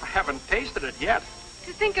 I haven't tasted it yet.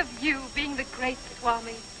 To think of you being the great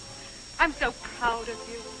Swami. I'm so proud of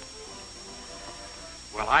you.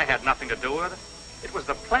 Well, I had nothing to do with it. It was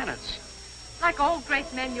the planets. Like all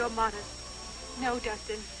great men, you're modest. No,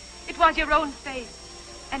 Dustin. It was your own faith.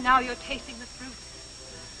 And now you're tasting the fruit.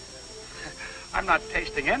 I'm not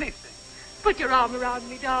tasting anything. Put your arm around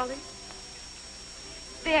me, darling.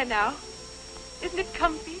 There now. Isn't it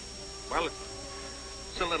comfy? Well,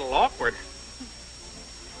 it's a little awkward.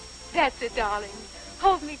 That's it, darling.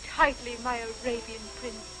 Hold me tightly, my Arabian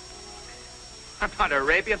prince. I'm not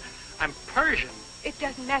Arabian. I'm Persian. It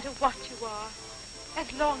doesn't matter what you are,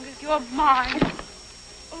 as long as you're mine.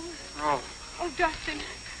 Oh, Dustin,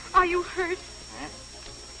 are you hurt?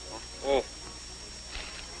 Oh.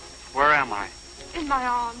 Where am I? In my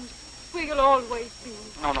arms, where you'll always be.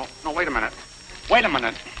 No, wait a minute. Wait a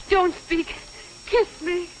minute. Don't speak. Kiss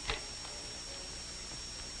me.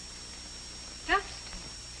 Dustin.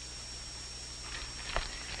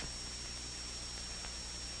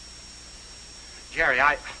 Jerry,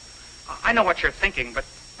 I know what you're thinking, but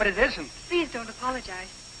it isn't. Please don't apologize.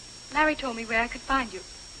 Larry told me where I could find you.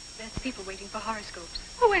 There's people waiting for horoscopes.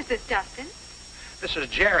 Who is this, Dustin? This is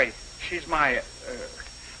Jerry. She's my,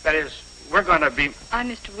 that is, we're going to be... I'm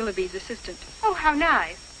Mr. Willoughby's assistant. Oh, how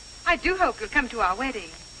nice. I do hope you'll come to our wedding.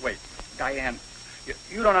 Wait, Diane,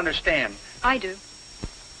 you don't understand. I do.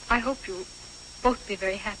 I hope you'll both be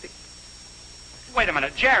very happy. Wait a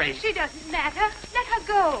minute, Jerry. She doesn't matter. Let her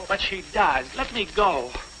go. But she does. Let me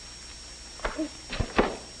go.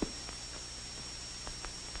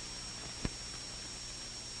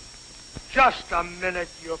 Just a minute,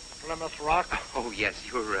 you Plymouth Rock. Oh, yes,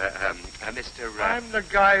 you're, Mr. I'm the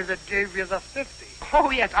guy that gave you the 50. Oh,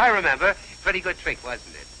 yes, I remember. Pretty good trick,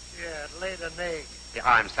 wasn't it? Yeah, it laid an egg. Yeah,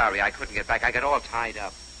 I'm sorry, I couldn't get back. I got all tied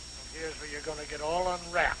up. Here's where you're going to get all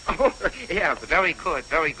unwrapped. Oh, yeah, very good,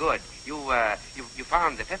 very good. You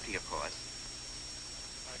found the 50, of course.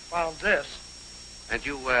 I found this. And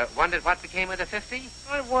you, wondered what became of the 50?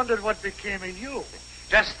 I wondered what became of you.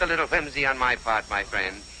 Just a little whimsy on my part, my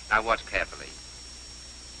friend. Now watch carefully.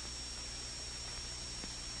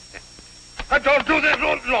 Don't do this,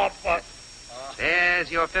 Lord, but...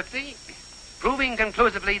 There's your 50, proving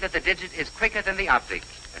conclusively that the digit is quicker than the optic.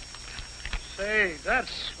 Say,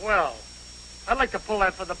 that's swell. I'd like to pull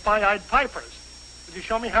that for the Pie-Eyed Pipers. Would you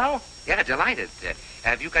show me how? Yeah, delighted.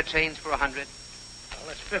 Have you got change for 100? Well,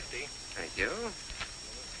 that's 50. Thank you.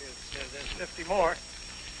 There's 50 more.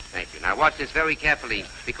 Thank you. Now watch this very carefully,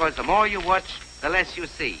 because the more you watch, the less you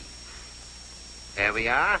see. There we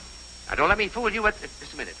are. Now don't let me fool you with...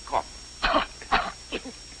 Just a minute. Cough.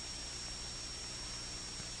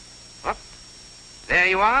 Up. There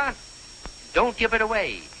you are. Don't give it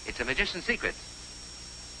away. It's a magician's secret.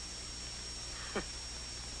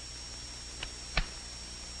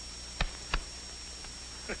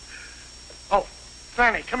 Oh,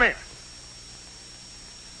 Fanny, come here.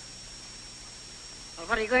 Well,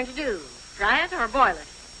 what are you going to do? Fry it or boil it?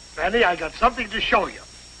 Fanny, I got something to show you.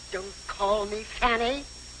 Don't call me Fanny.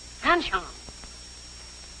 Fanchon.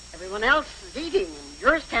 Everyone else is eating, and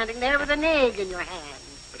you're standing there with an egg in your hand.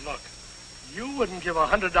 But look, you wouldn't give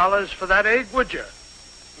 $100 for that egg, would you?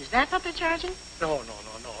 Is that what they're charging? No.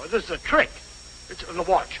 This is a trick. It's a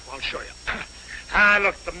watch. I'll show you.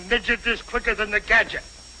 Look, the midget is quicker than the gadget.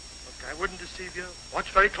 Look, I wouldn't deceive you. Watch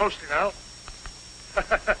very closely now.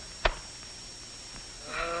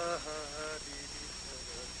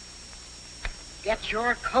 Get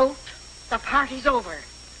your coat. The party's over.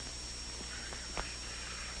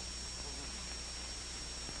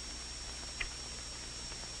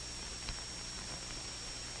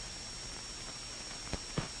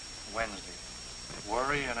 Wednesday,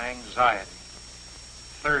 worry and anxiety.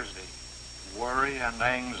 Thursday, worry and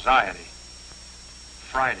anxiety.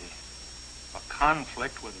 Friday,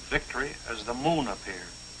 conflict with victory as the moon appeared.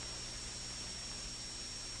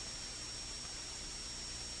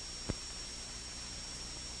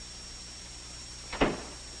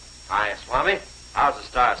 Hi, Swami. How's the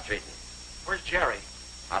stars treating you? Where's Jerry?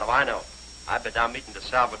 How do I know? I've been down meeting the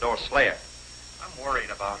Salvador Slayer. I'm worried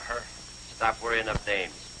about her. Stop worrying of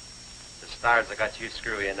names. The stars have got you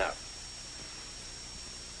screwy enough.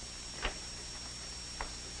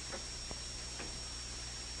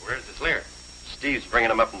 Where's the Slayer? Steve's bringing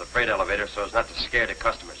him up in the freight elevator so as not to scare the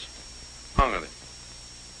customers. What's wrong with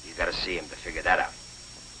it? You gotta see him to figure that out.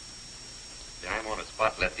 Yeah, I'm on the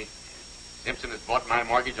spot, Lefty. Simpson has bought my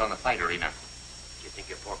mortgage on the fight arena. You think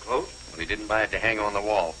you're foreclosed? Well, he didn't buy it to hang on the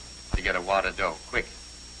wall. To get a wad of dough, quick.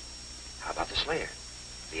 How about the Slayer?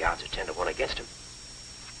 The odds are 10 to 1 against him.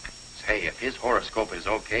 Say, if his horoscope is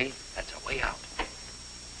okay, that's a way out.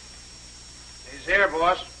 He's here,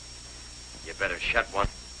 boss. You better shut one.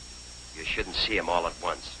 You shouldn't see him all at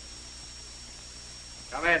once.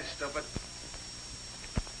 Come in, stupid.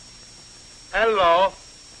 Hello.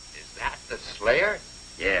 Is that the Slayer?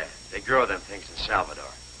 Yeah, they grow them things in Salvador.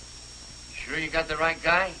 You sure you got the right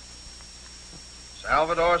guy?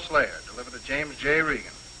 Salvador Slayer, delivered to James J.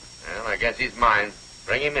 Regan. Well, I guess he's mine.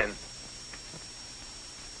 Bring him in.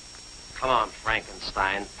 Come on,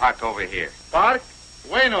 Frankenstein. Park over here. Park?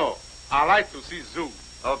 Bueno. I like to see zoo.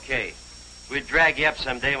 Okay. We'll drag you up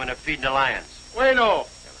someday when they're feeding the lions. Bueno.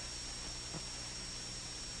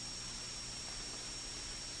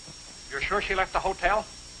 You're sure she left the hotel?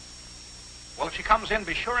 Well, if she comes in,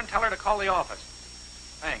 be sure and tell her to call the office.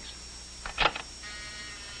 Thanks.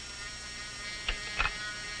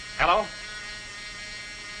 Hello?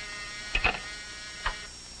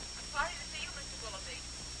 Sorry to see you, Mr. Willoughby.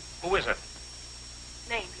 Who is it?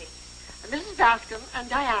 Name, please. Mrs. Bascom and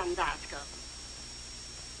Diane Bascom.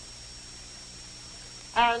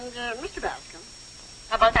 And Mr. Bascom.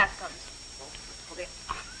 How about Bascom's? Okay.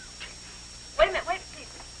 Wait a minute, please.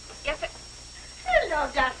 Yes, sir. Hello,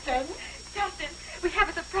 Dustin. Dustin, we have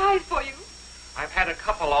a surprise for you. I've had a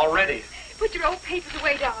couple already. Put your old papers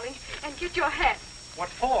away, darling, and get your hat. What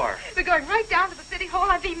for? We're going right down to the city hall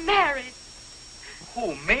and be married.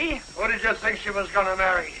 Who, me? What did you think she was going to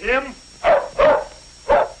marry? Him?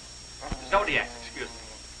 Zodiac, excuse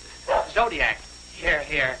me. Zodiac.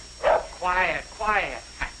 Here. Quiet.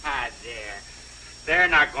 There. They're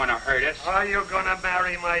not going to hurt us. Are you going to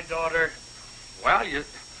marry my daughter? Well,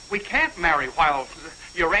 we can't marry while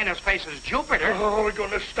Uranus faces Jupiter. Oh, we're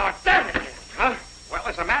going to start that again, huh? Well,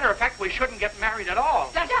 as a matter of fact, we shouldn't get married at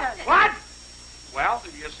all. Dustin. What? Well,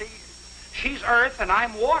 you see, she's earth and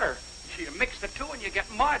I'm water. You mix the two and you get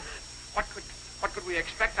mud. What could we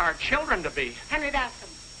expect our children to be? Henry Bascom,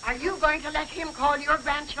 are you going to let him call your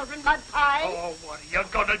grandchildren mud pies? Oh, what are you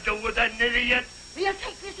going to do with an idiot? We'll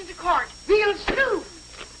take this into court real soon.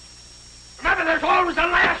 Remember, there's always a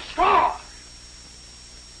last straw.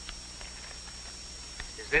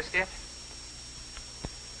 Is this it?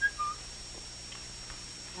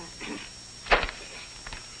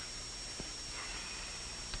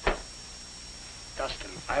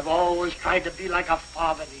 Dustin, I've always tried to be like a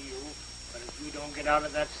father to you, but if you don't get out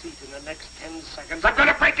of that seat in the next 10 seconds, I'm going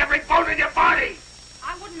to break every bone in your body!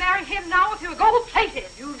 I wouldn't marry him now if he were gold-plated.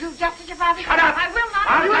 You do just as your father Shut up! I will not.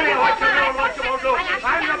 I'll tell you what you do and what you won't do.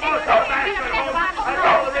 I'm the most bastard home. That's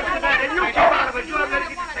all there is to that, and you keep out of it. You have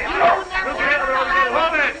anything to say. Hold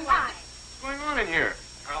it! What's going on in here?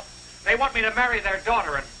 Well, they want me to marry their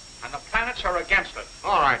daughter, and the planets are against it.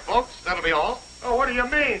 All right, folks, that'll be all. Oh, what do you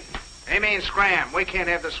mean? They mean scram. We can't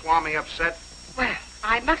have the Swami upset. Well,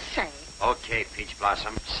 I must say, Okay, Peach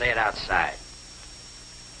Blossom. Say it outside.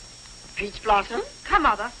 Peach Blossom. Come,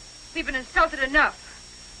 Mother. We've been insulted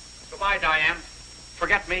enough. Goodbye, Diane.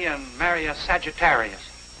 Forget me and marry a Sagittarius.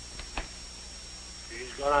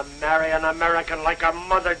 She's going to marry an American like her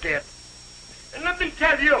mother did. And let me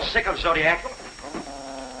tell you... Sick of Zodiac.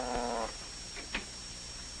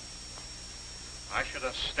 I should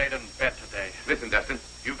have stayed in bed today. Listen, Dustin,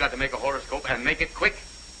 you've got to make a horoscope and make it quick.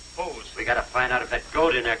 Whose? We got to find out if that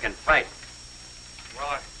goat in there can fight.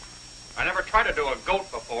 Well, I never tried to do a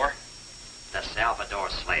goat before. The Salvador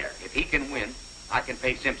Slayer. If he can win, I can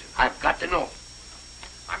pay Simpson. I've got to know.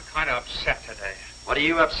 I'm kind of upset today. What are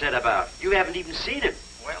you upset about? You haven't even seen him.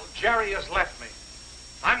 Well, Jerry has left me.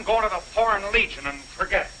 I'm going to the Foreign Legion and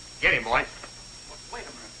forget it. Get him, boy. Wait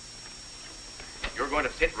a minute. You're going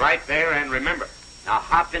to sit right there and remember. Now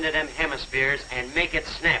hop into them hemispheres and make it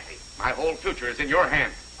snappy. My whole future is in your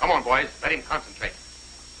hands. Come on, boys. Let him concentrate.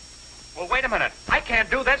 Well, wait a minute. I can't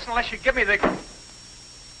do this unless you give me the...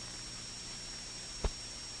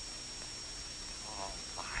 Oh,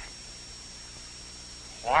 my.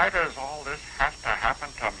 Why does all this have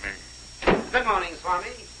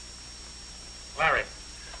Larry,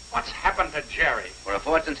 what's happened to Jerry? For a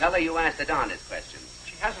fortune teller, you asked the darndest questions.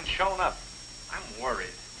 She hasn't shown up. I'm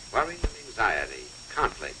worried. Worry and anxiety,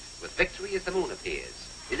 conflict. With victory as the moon appears.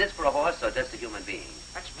 Is this for a horse or just a human being?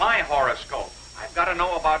 That's my horoscope. I've got to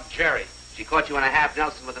know about Jerry. She caught you in a half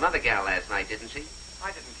Nelson with another gal last night, didn't she?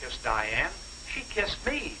 I didn't kiss Diane. She kissed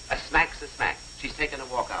me. A smack's a smack. She's taken a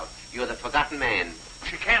walk out. You're the forgotten man.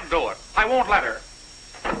 She can't do it. I won't let her.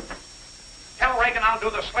 Tell Reagan I'll do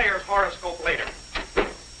the Slayer's horoscope later.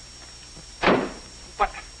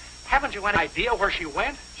 But haven't you any idea where she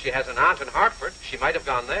went? She has an aunt in Hartford. She might have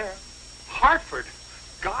gone there. Hartford?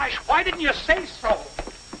 Gosh, why didn't you say so?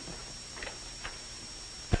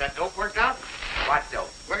 Is that dope worked out? What dope?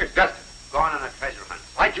 Where's Dustin? Gone on a treasure hunt.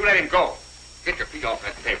 Why'd you let him go? Get your feet off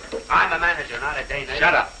that paper. I'm a manager, not a day nurse.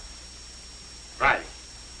 Shut up. Friday.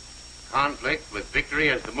 Conflict with victory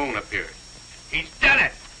as the moon appears. He's done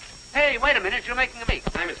it. Hey, wait a minute. You're making a me.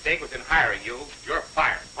 My mistake was in hiring you. You're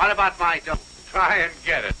fired. What about my dope? Try and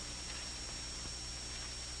get it.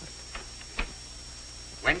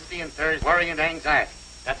 Wednesday and Thursday, worry and anxiety.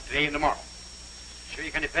 That's today and tomorrow. Sure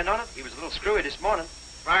you can depend on him? He was a little screwy this morning.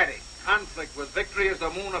 Friday, conflict with victory as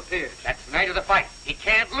the moon appears. That's the night of the fight. He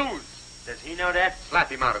can't lose. Does he know that?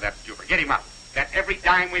 Slap him out of that stupor. Get him out. That every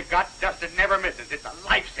dime we've got, Dustin never misses. It's a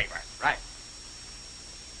lifesaver. Right.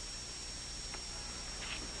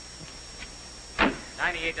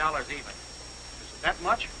 $98 even. Is it that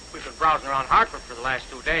much? We've been browsing around Hartford for the last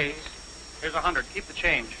 2 days. Here's $100. Keep the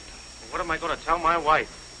change. Well, what am I going to tell my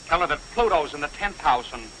wife? Tell her that Pluto's in the 10th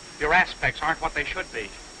house and your aspects aren't what they should be.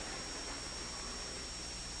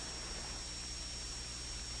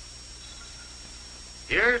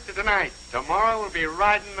 Here's to tonight. Tomorrow we'll be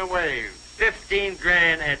riding the waves. 15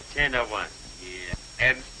 grand at 10 to 1. Yeah.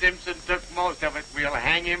 And Simpson took most of it. We'll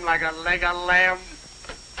hang him like a leg of lamb.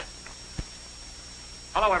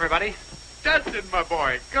 Hello, everybody. Dustin, my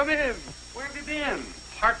boy, come in. Where have you been?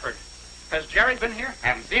 Hartford. Has Jerry been here?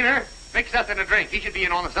 Haven't seen her. Mix Dustin a drink. He should be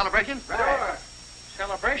in on the celebration. Sure.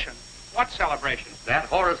 Celebration? What celebration? That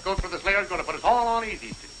horoscope for the Slayer's going to put us all on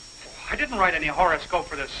easy. I didn't write any horoscope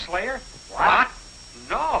for this Slayer. What?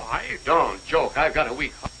 No, I... Don't joke. I've got a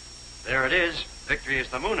week. There it is. Victory as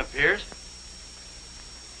the moon appears.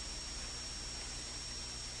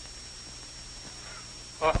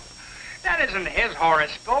 Oh, that isn't his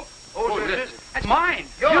horoscope. Who's this? That's mine.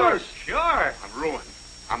 Yours? Sure. I'm ruined.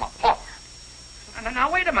 I'm a pauper.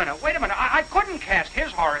 Now, wait a minute. I couldn't cast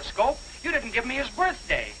his horoscope. You didn't give me his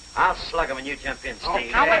birthday. I'll slug him when you jump in,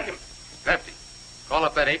 Steve. Now, wait a minute. Lefty, call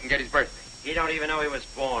up that 8 and get his birthday. He don't even know he was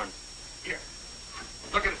born. Here.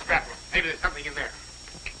 Look at the scrapbook. Maybe there's something in there.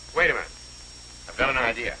 Wait a minute. I've got an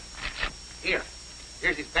idea. Here.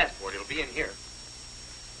 Here's his passport. It'll be in here.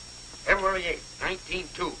 February 8th,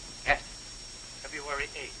 1902. Yes. February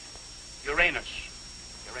 8th. Uranus.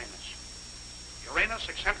 Uranus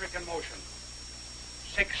eccentric in motion.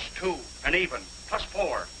 6-2 and even.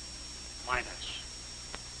 +4. Minus.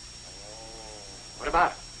 Oh. What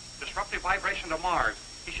about it? Disruptive vibration to Mars.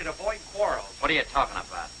 He should avoid quarrels. What are you talking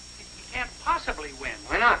about? He can't possibly win.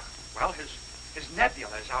 Why not? Well, his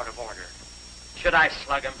nebula is out of order. Should I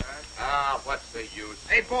slug him? What's the use?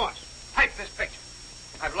 Hey, boss, type this picture.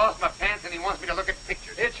 I've lost my pants and he wants me to look at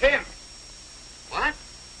pictures. It's him. What?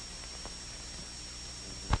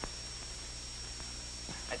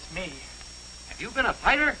 That's me. Have you been a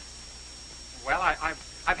fighter? Well,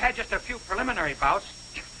 I've had just a few preliminary bouts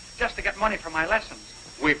just to get money for my lessons.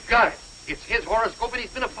 We've got it. It's his horoscope and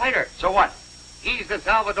he's been a fighter. So what? He's the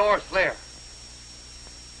Salvador Slayer.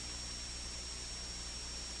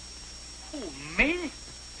 Who, me?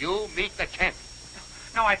 You meet the champion.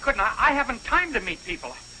 No, I couldn't. I haven't time to meet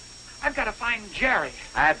people. I've got to find Jerry.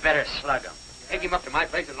 I better slug him. Take him up to my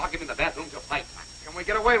place and lock him in the bathroom to fight. Can we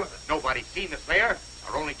get away with it? Nobody's seen the Slayer. It's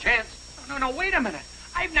our only chance. No, wait a minute.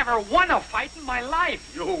 I've never won a fight in my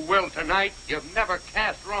life. You will tonight. You've never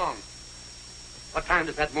cast wrong. What time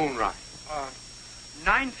does that moon rise?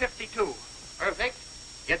 9:52. Perfect.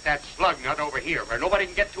 Get that slug nut over here where nobody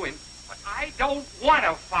can get to him. But I don't want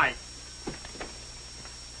to fight.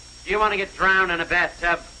 Do you want to get drowned in a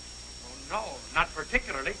bathtub? Oh, no, not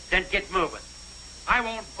particularly. Then get moving. I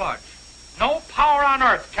won't budge. No power on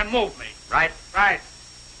earth can move me. Right? Right.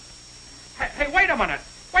 Hey, wait a minute.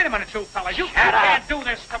 Wait a minute, you fellas. You Shut up. can't do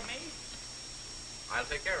this to me. I'll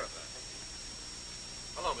take care of that.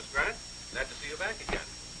 Hello, Miss Grant. Glad to see you back again.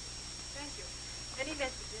 Thank you. Any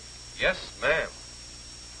messages? Yes, ma'am.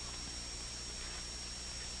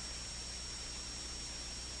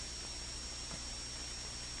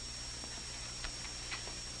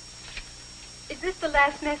 Is this the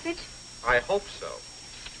last message? I hope so.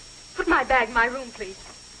 Put my bag in my room, please.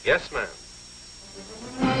 Yes, ma'am.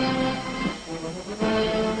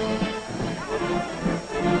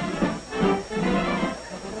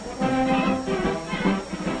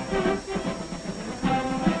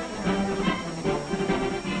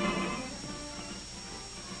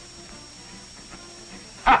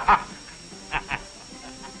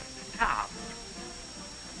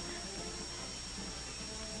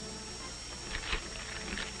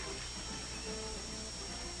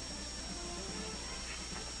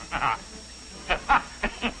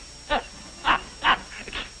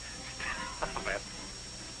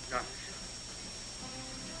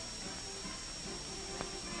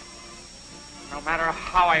 No matter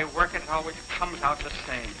how I work it always comes out the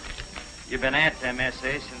same. You've been at them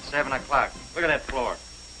essays since 7 o'clock. Look at that floor.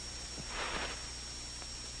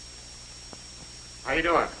 How you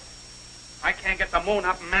doing? I can't get the moon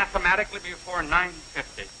up mathematically before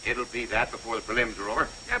 9:50. It'll be that before the prelims are over.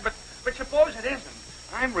 Yeah, but suppose it isn't.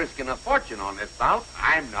 I'm risking a fortune on this bout.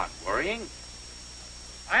 I'm not worrying.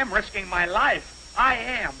 I'm risking my life. I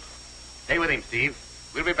am. Stay with him, Steve.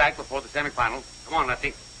 We'll be back before the semifinals. Come on,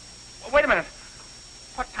 Lefty. Well, wait a minute.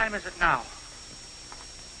 What time is it now?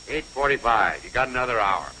 8:45. You got another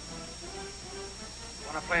hour.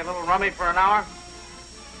 Want to play a little rummy for an hour?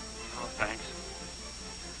 No, thanks.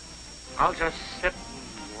 I'll just sit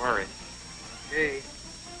and worry. Okay.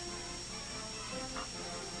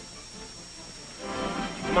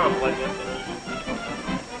 Come on, boys.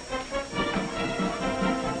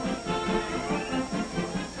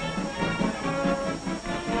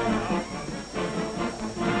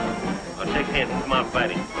 I'll shake hands and come out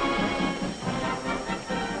fighting.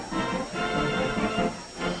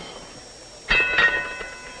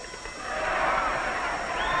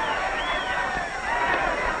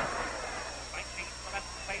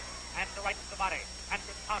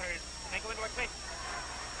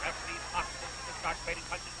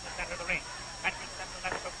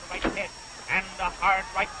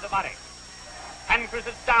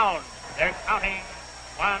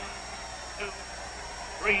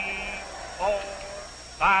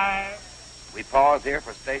 Here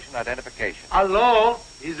for station identification. Hello,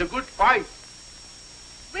 it's a good fight.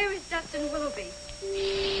 Where is Dustin Willoughby?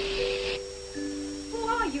 Who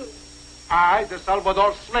are you? I, the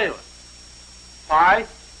Salvador Slayer. Fight.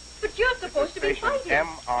 But you're supposed to be fighting.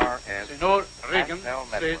 MRS. Senor Reagan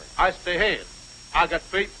said I stay here. I got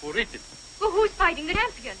paid for it. Well, who's fighting the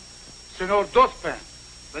champion? Senor Dospan,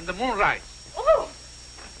 when the moon rises. Oh!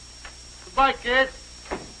 Goodbye, kids.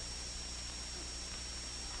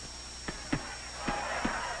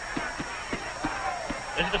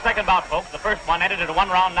 This is the second bout, folks. The first one ended in a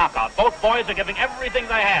one-round knockout. Both boys are giving everything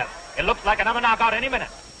they have. It looks like another knockout any minute.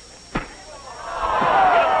 Get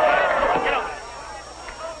up.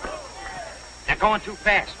 They're going too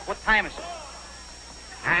fast. What time is it?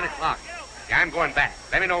 9 o'clock. Yeah, I'm going back.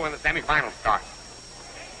 Let me know when the semifinals start.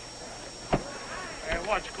 Hey,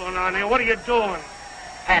 what's going on here? What are you doing?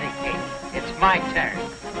 Patty cake. It's my turn.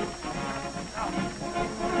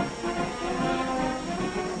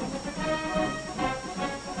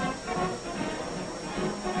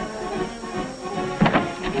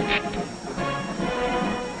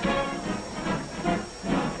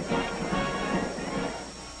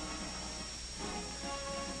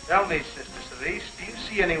 Tell me, Sister Cerise, do you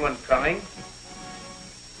see anyone coming?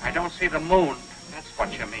 I don't see the moon. That's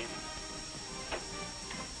what you mean.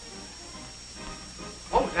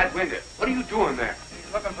 What was that window? What are you doing there?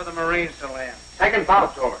 He's looking for the Marines to land. Second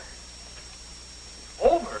bout's over.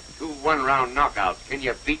 Over? 2 one-round knockouts. Can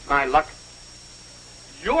you beat my luck?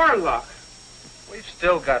 Your luck? We've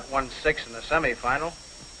still got 1-6 in the semifinal.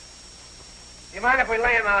 You mind if we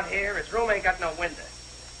lay him out here? His room ain't got no window.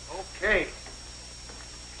 Okay.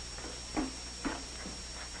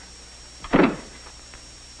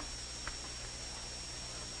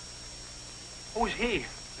 Who's he?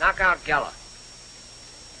 Knockout Geller.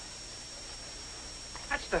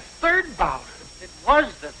 That's the third bout. It was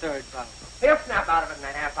the third bout. He'll snap out of it in a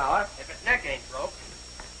half hour if his neck ain't broke.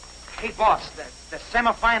 Hey, boss, the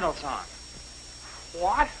semifinal's on.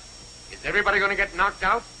 What? Is everybody going to get knocked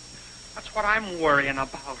out? That's what I'm worrying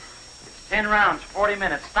about. It's 10 rounds, 40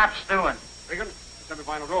 minutes. Stop stewing. Regan, the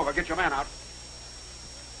semifinal's over. Get your man out.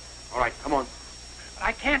 All right, come on. But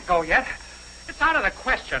I can't go yet. It's out of the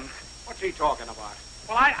question. What's he talking about?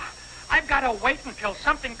 Well, I've got to wait until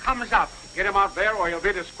something comes up. Get him out there or he'll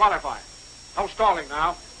be disqualified. No stalling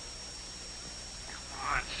now.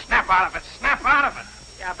 Come on, snap out of it. Snap out of it.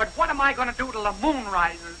 Yeah, but what am I going to do till the moon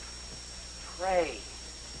rises? Pray.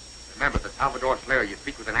 Remember, the Salvador Slayer, you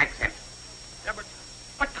speak with an accent. Yeah, but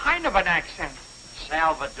what kind of an accent?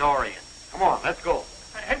 Salvadorian. Come on, let's go.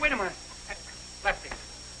 Hey, wait a minute. Hey, Lefty,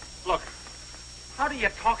 look. How do you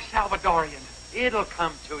talk Salvadorian? It'll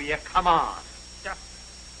come to you. Come on.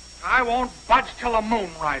 I won't budge till the moon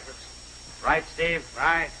rises. Right, Steve?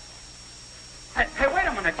 Right. Hey, wait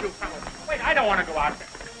a minute, you fellas. Wait, I don't want to go out there.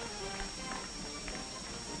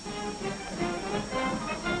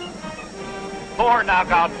 Four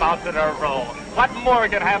knockout bouts in a row. What more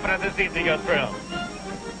could happen in this evening of thrill?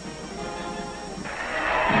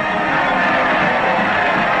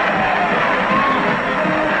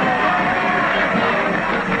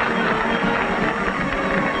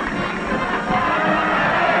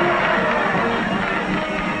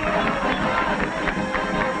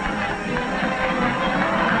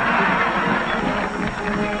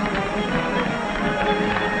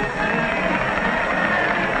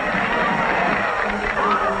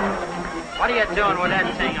 What are you doing with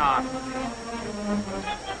that thing on?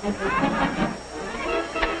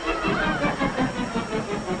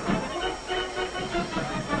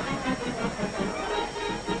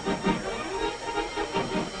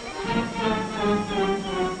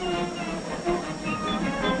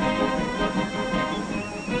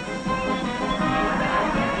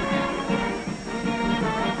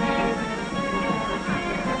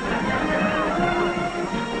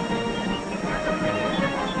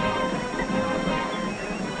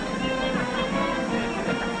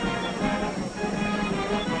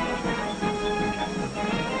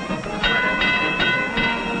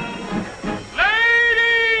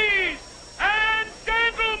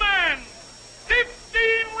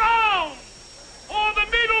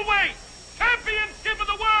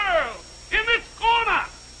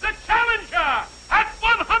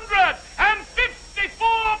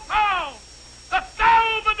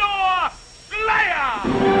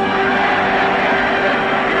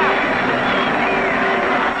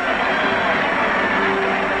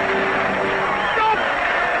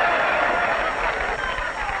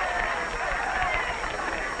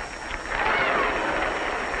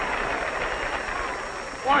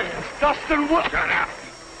 Dustin Willoughby. Shut up.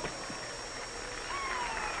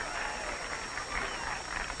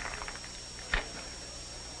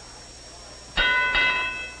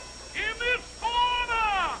 In this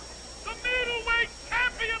corner, the middleweight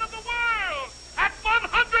champion of the world at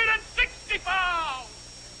 160 pounds,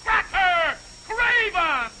 Cracker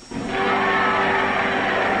Craven.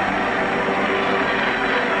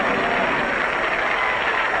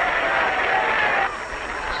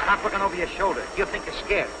 Stop looking over your shoulder. You think you're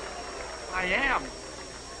scared. I am.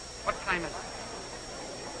 What time is it?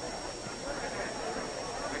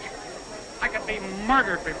 I could be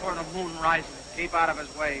murdered before the moon rises. Keep out of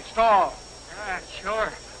his way. Stall.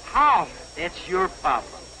 Sure. How? That's your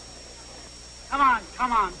problem. Come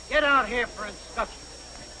on. Get out here for inspection.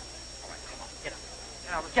 Get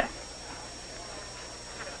up.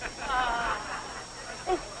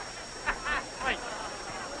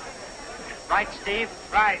 Right, Steve?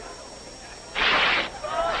 Right.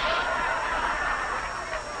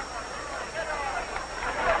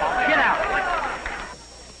 Get out.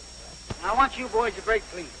 Now, I want you boys to break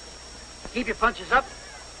clean. Keep your punches up.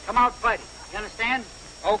 Come out fighting. You understand?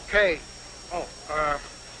 Okay. I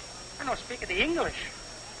don't speak the English.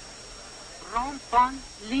 Rompan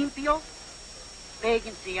limpio.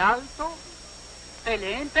 Péguense alto.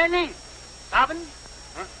 Peleen. ¿Saben?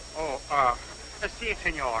 Si,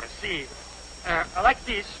 senor, si. Like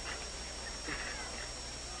this.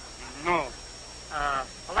 No.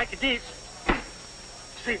 Like this.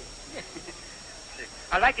 Si.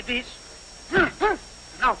 I like this.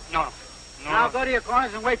 No. Now go to your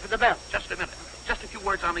corners and wait for the bell. Just a minute. Just a few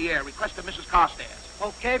words on the air. Request of Mrs. Carstairs.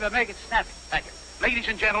 Okay, but make it snappy. Thank you. Ladies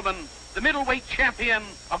and gentlemen, the middleweight champion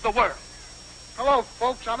of the world. Hello,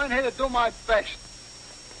 folks. I'm in here to do my best.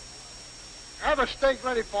 Have a steak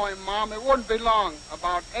ready for him, Mom. It wouldn't be long.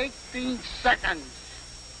 About 18 seconds.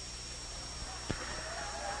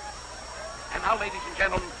 And now, ladies and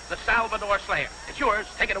gentlemen, the Salvador Slayer. It's yours.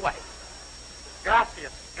 Take it away.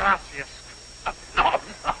 Gracias. No.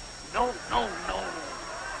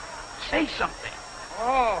 Say something.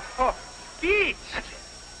 Speech. That's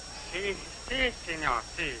it. Si, senor,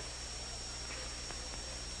 si.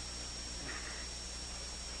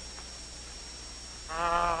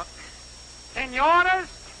 Señores,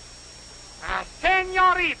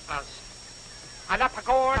 señoritas, a la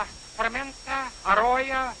pagoda, Fermenta,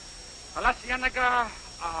 Arroyo, a la Ciénaga,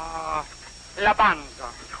 La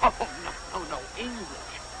Banza. Oh, no.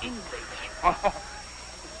 English. Oh,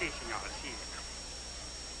 si, senor, si.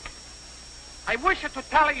 I wish to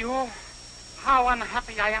tell you how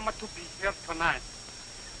unhappy I am to be here tonight.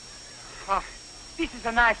 This is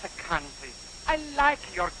a nice country. I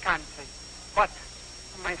like your country. But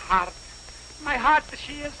my heart,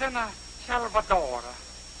 she is in a Salvador.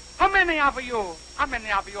 How many of you have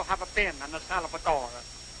been in El Salvador?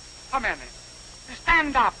 How many?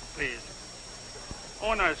 Stand up, please.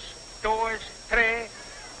 Unos, dos, tres,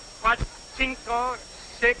 cuatro, cinco,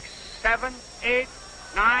 6, 7, 8,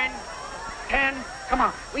 9, 10. Come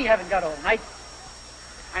on, we haven't got all night.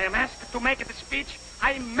 I am asked to make the speech.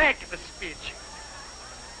 I make the speech.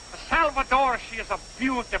 El Salvador, she is a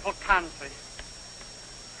beautiful country.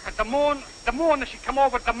 And the moon, she come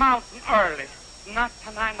over the mountain early. Not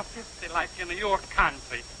to 9:50 like in your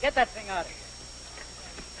country. Get that thing out of here.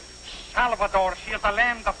 Salvador, she is a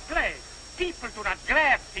land of play. People do not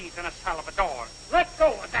grab things in El Salvador. Let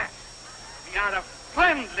go of that. We are a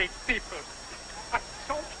friendly people, but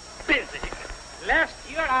so busy. Last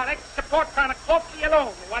year, our export on a coffee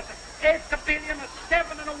alone was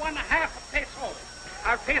 8,701,500,000 pesos.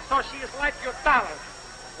 Our peso, she is like your dollar,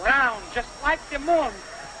 round, just like the moon.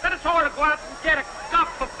 Let us all go out and get a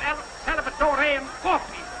cup of Salvadorian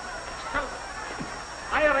coffee. So,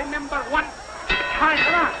 I remember one time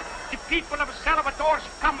around, the people of Salvador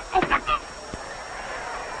come. Oh, my God.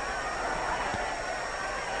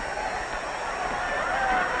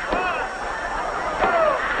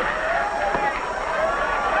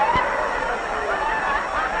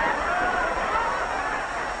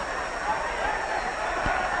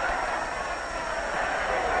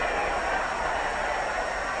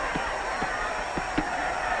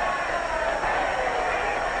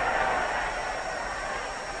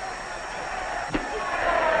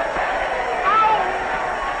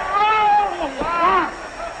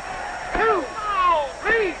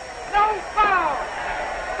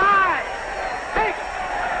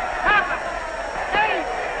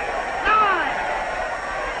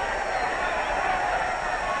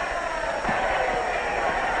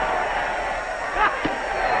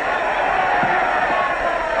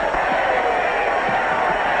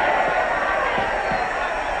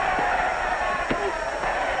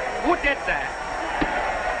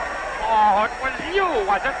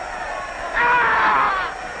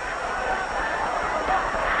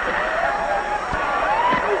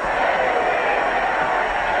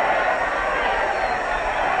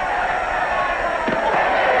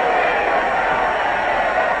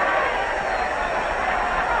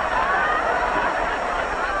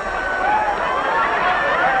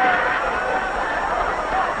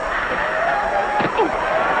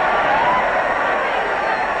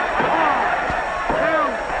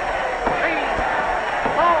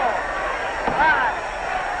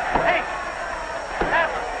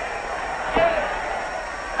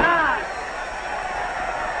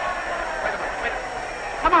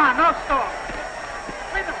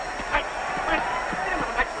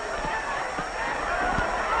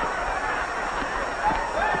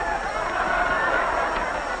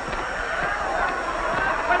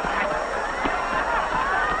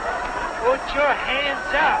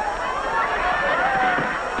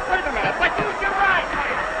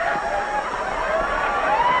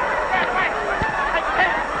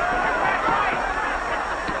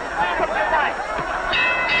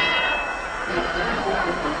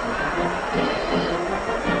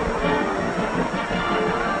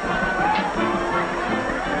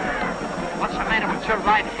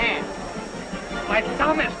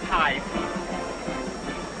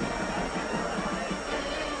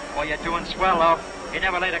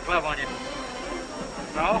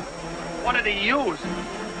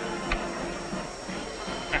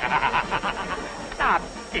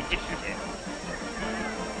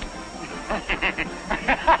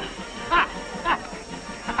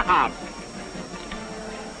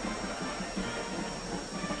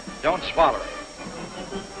 Don't swallow it.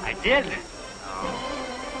 I did.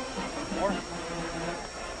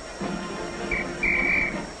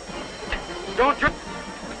 Don't drink.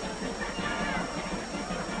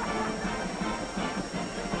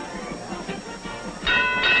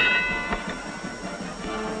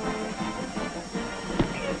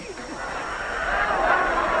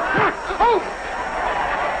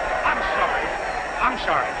 I'm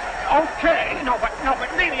sorry. Okay. No, but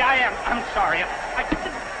really I am. I'm sorry.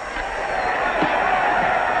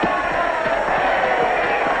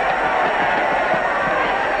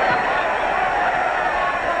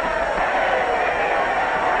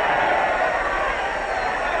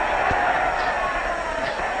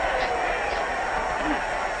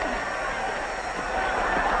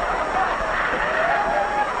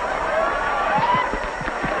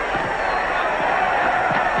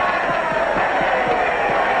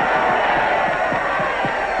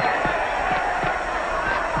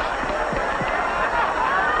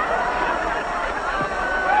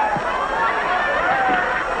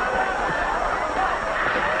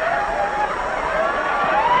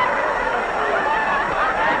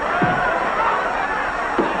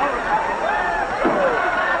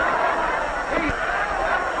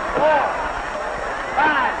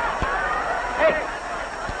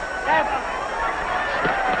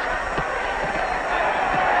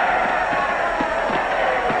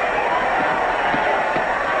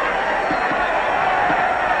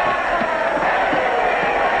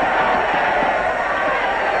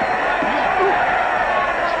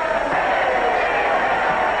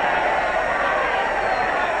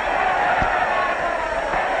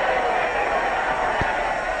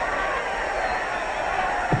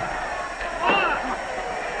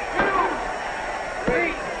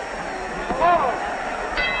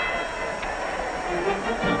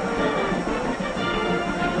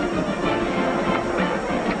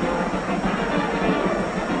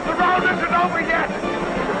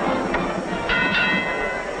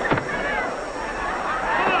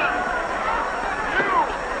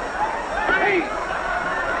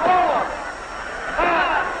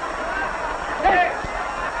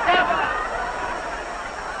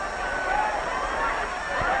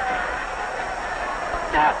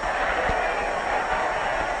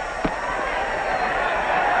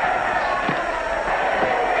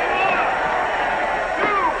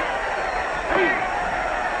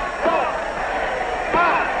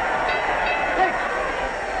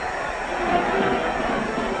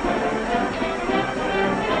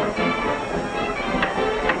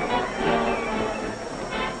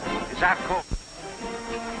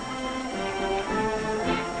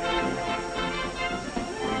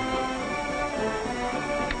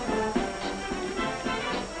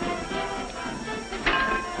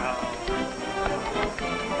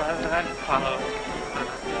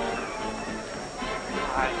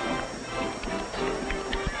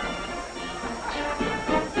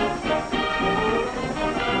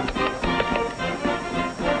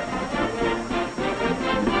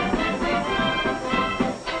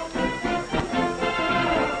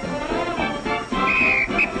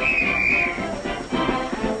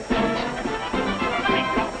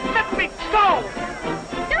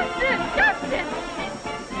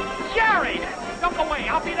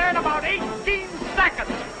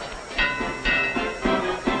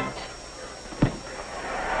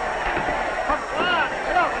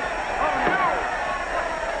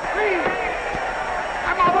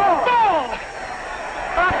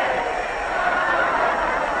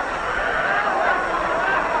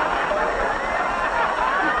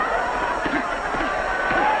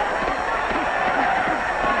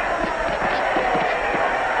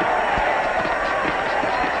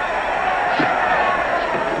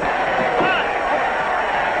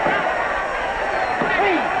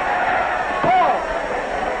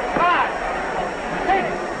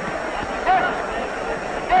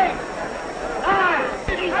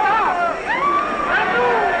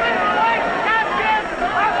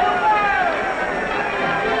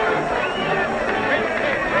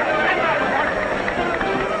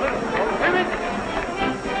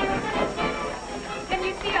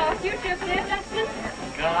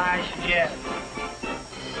 Gosh, yes.